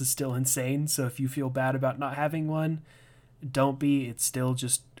process is still insane, so if you feel bad about not having one, don't be. It's still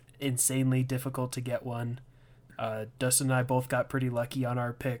just insanely difficult to get one. Dustin and I both got pretty lucky on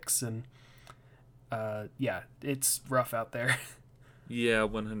our picks, and yeah, it's rough out there. Yeah,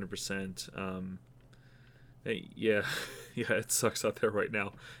 100%. Hey, yeah, yeah, it sucks out there right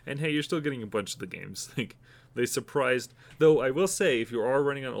now. And hey, you're still getting a bunch of the games. Like, they surprised. Though I will say, if you are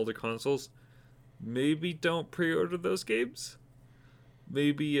running on older consoles, maybe don't pre-order those games.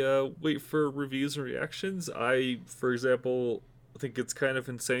 Maybe wait for reviews and reactions. I, for example, think it's kind of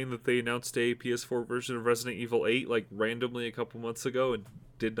insane that they announced a PS4 version of Resident Evil 8 like randomly a couple months ago and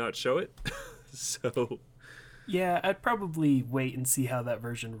did not show it. So Yeah, I'd probably wait and see how that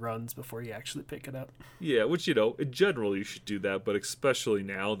version runs before you actually pick it up. yeah, which, you know, in general you should do that, but especially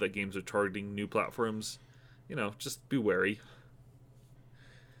now that games are targeting new platforms, you know, just be wary.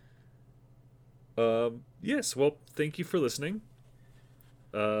 Yes, well, thank you for listening.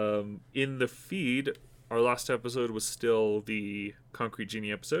 In the feed, our last episode was still the Concrete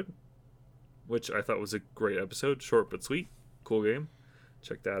Genie episode, which I thought was a great episode, short but sweet, cool game.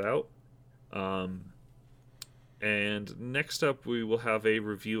 Check that out. And next up, we will have a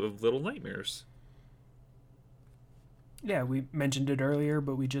review of Little Nightmares. Yeah, we mentioned it earlier,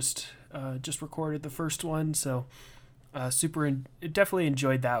 but we just recorded the first one, so definitely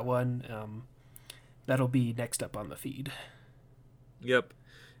enjoyed that one. That'll be next up on the feed. Yep.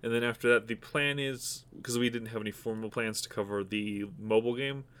 And then after that, the plan is, because we didn't have any formal plans to cover the mobile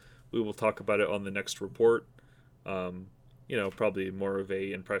game, we will talk about it on the next report. You know, probably more of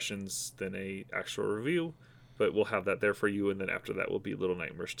a impressions than a actual review, but we'll have that there for you. And then after that will be Little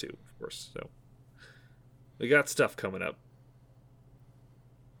Nightmares 2, of course. So we got stuff coming up.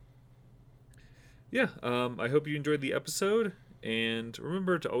 Yeah, I hope you enjoyed the episode, and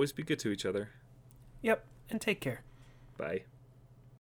remember to always be good to each other. Yep, and take care. Bye.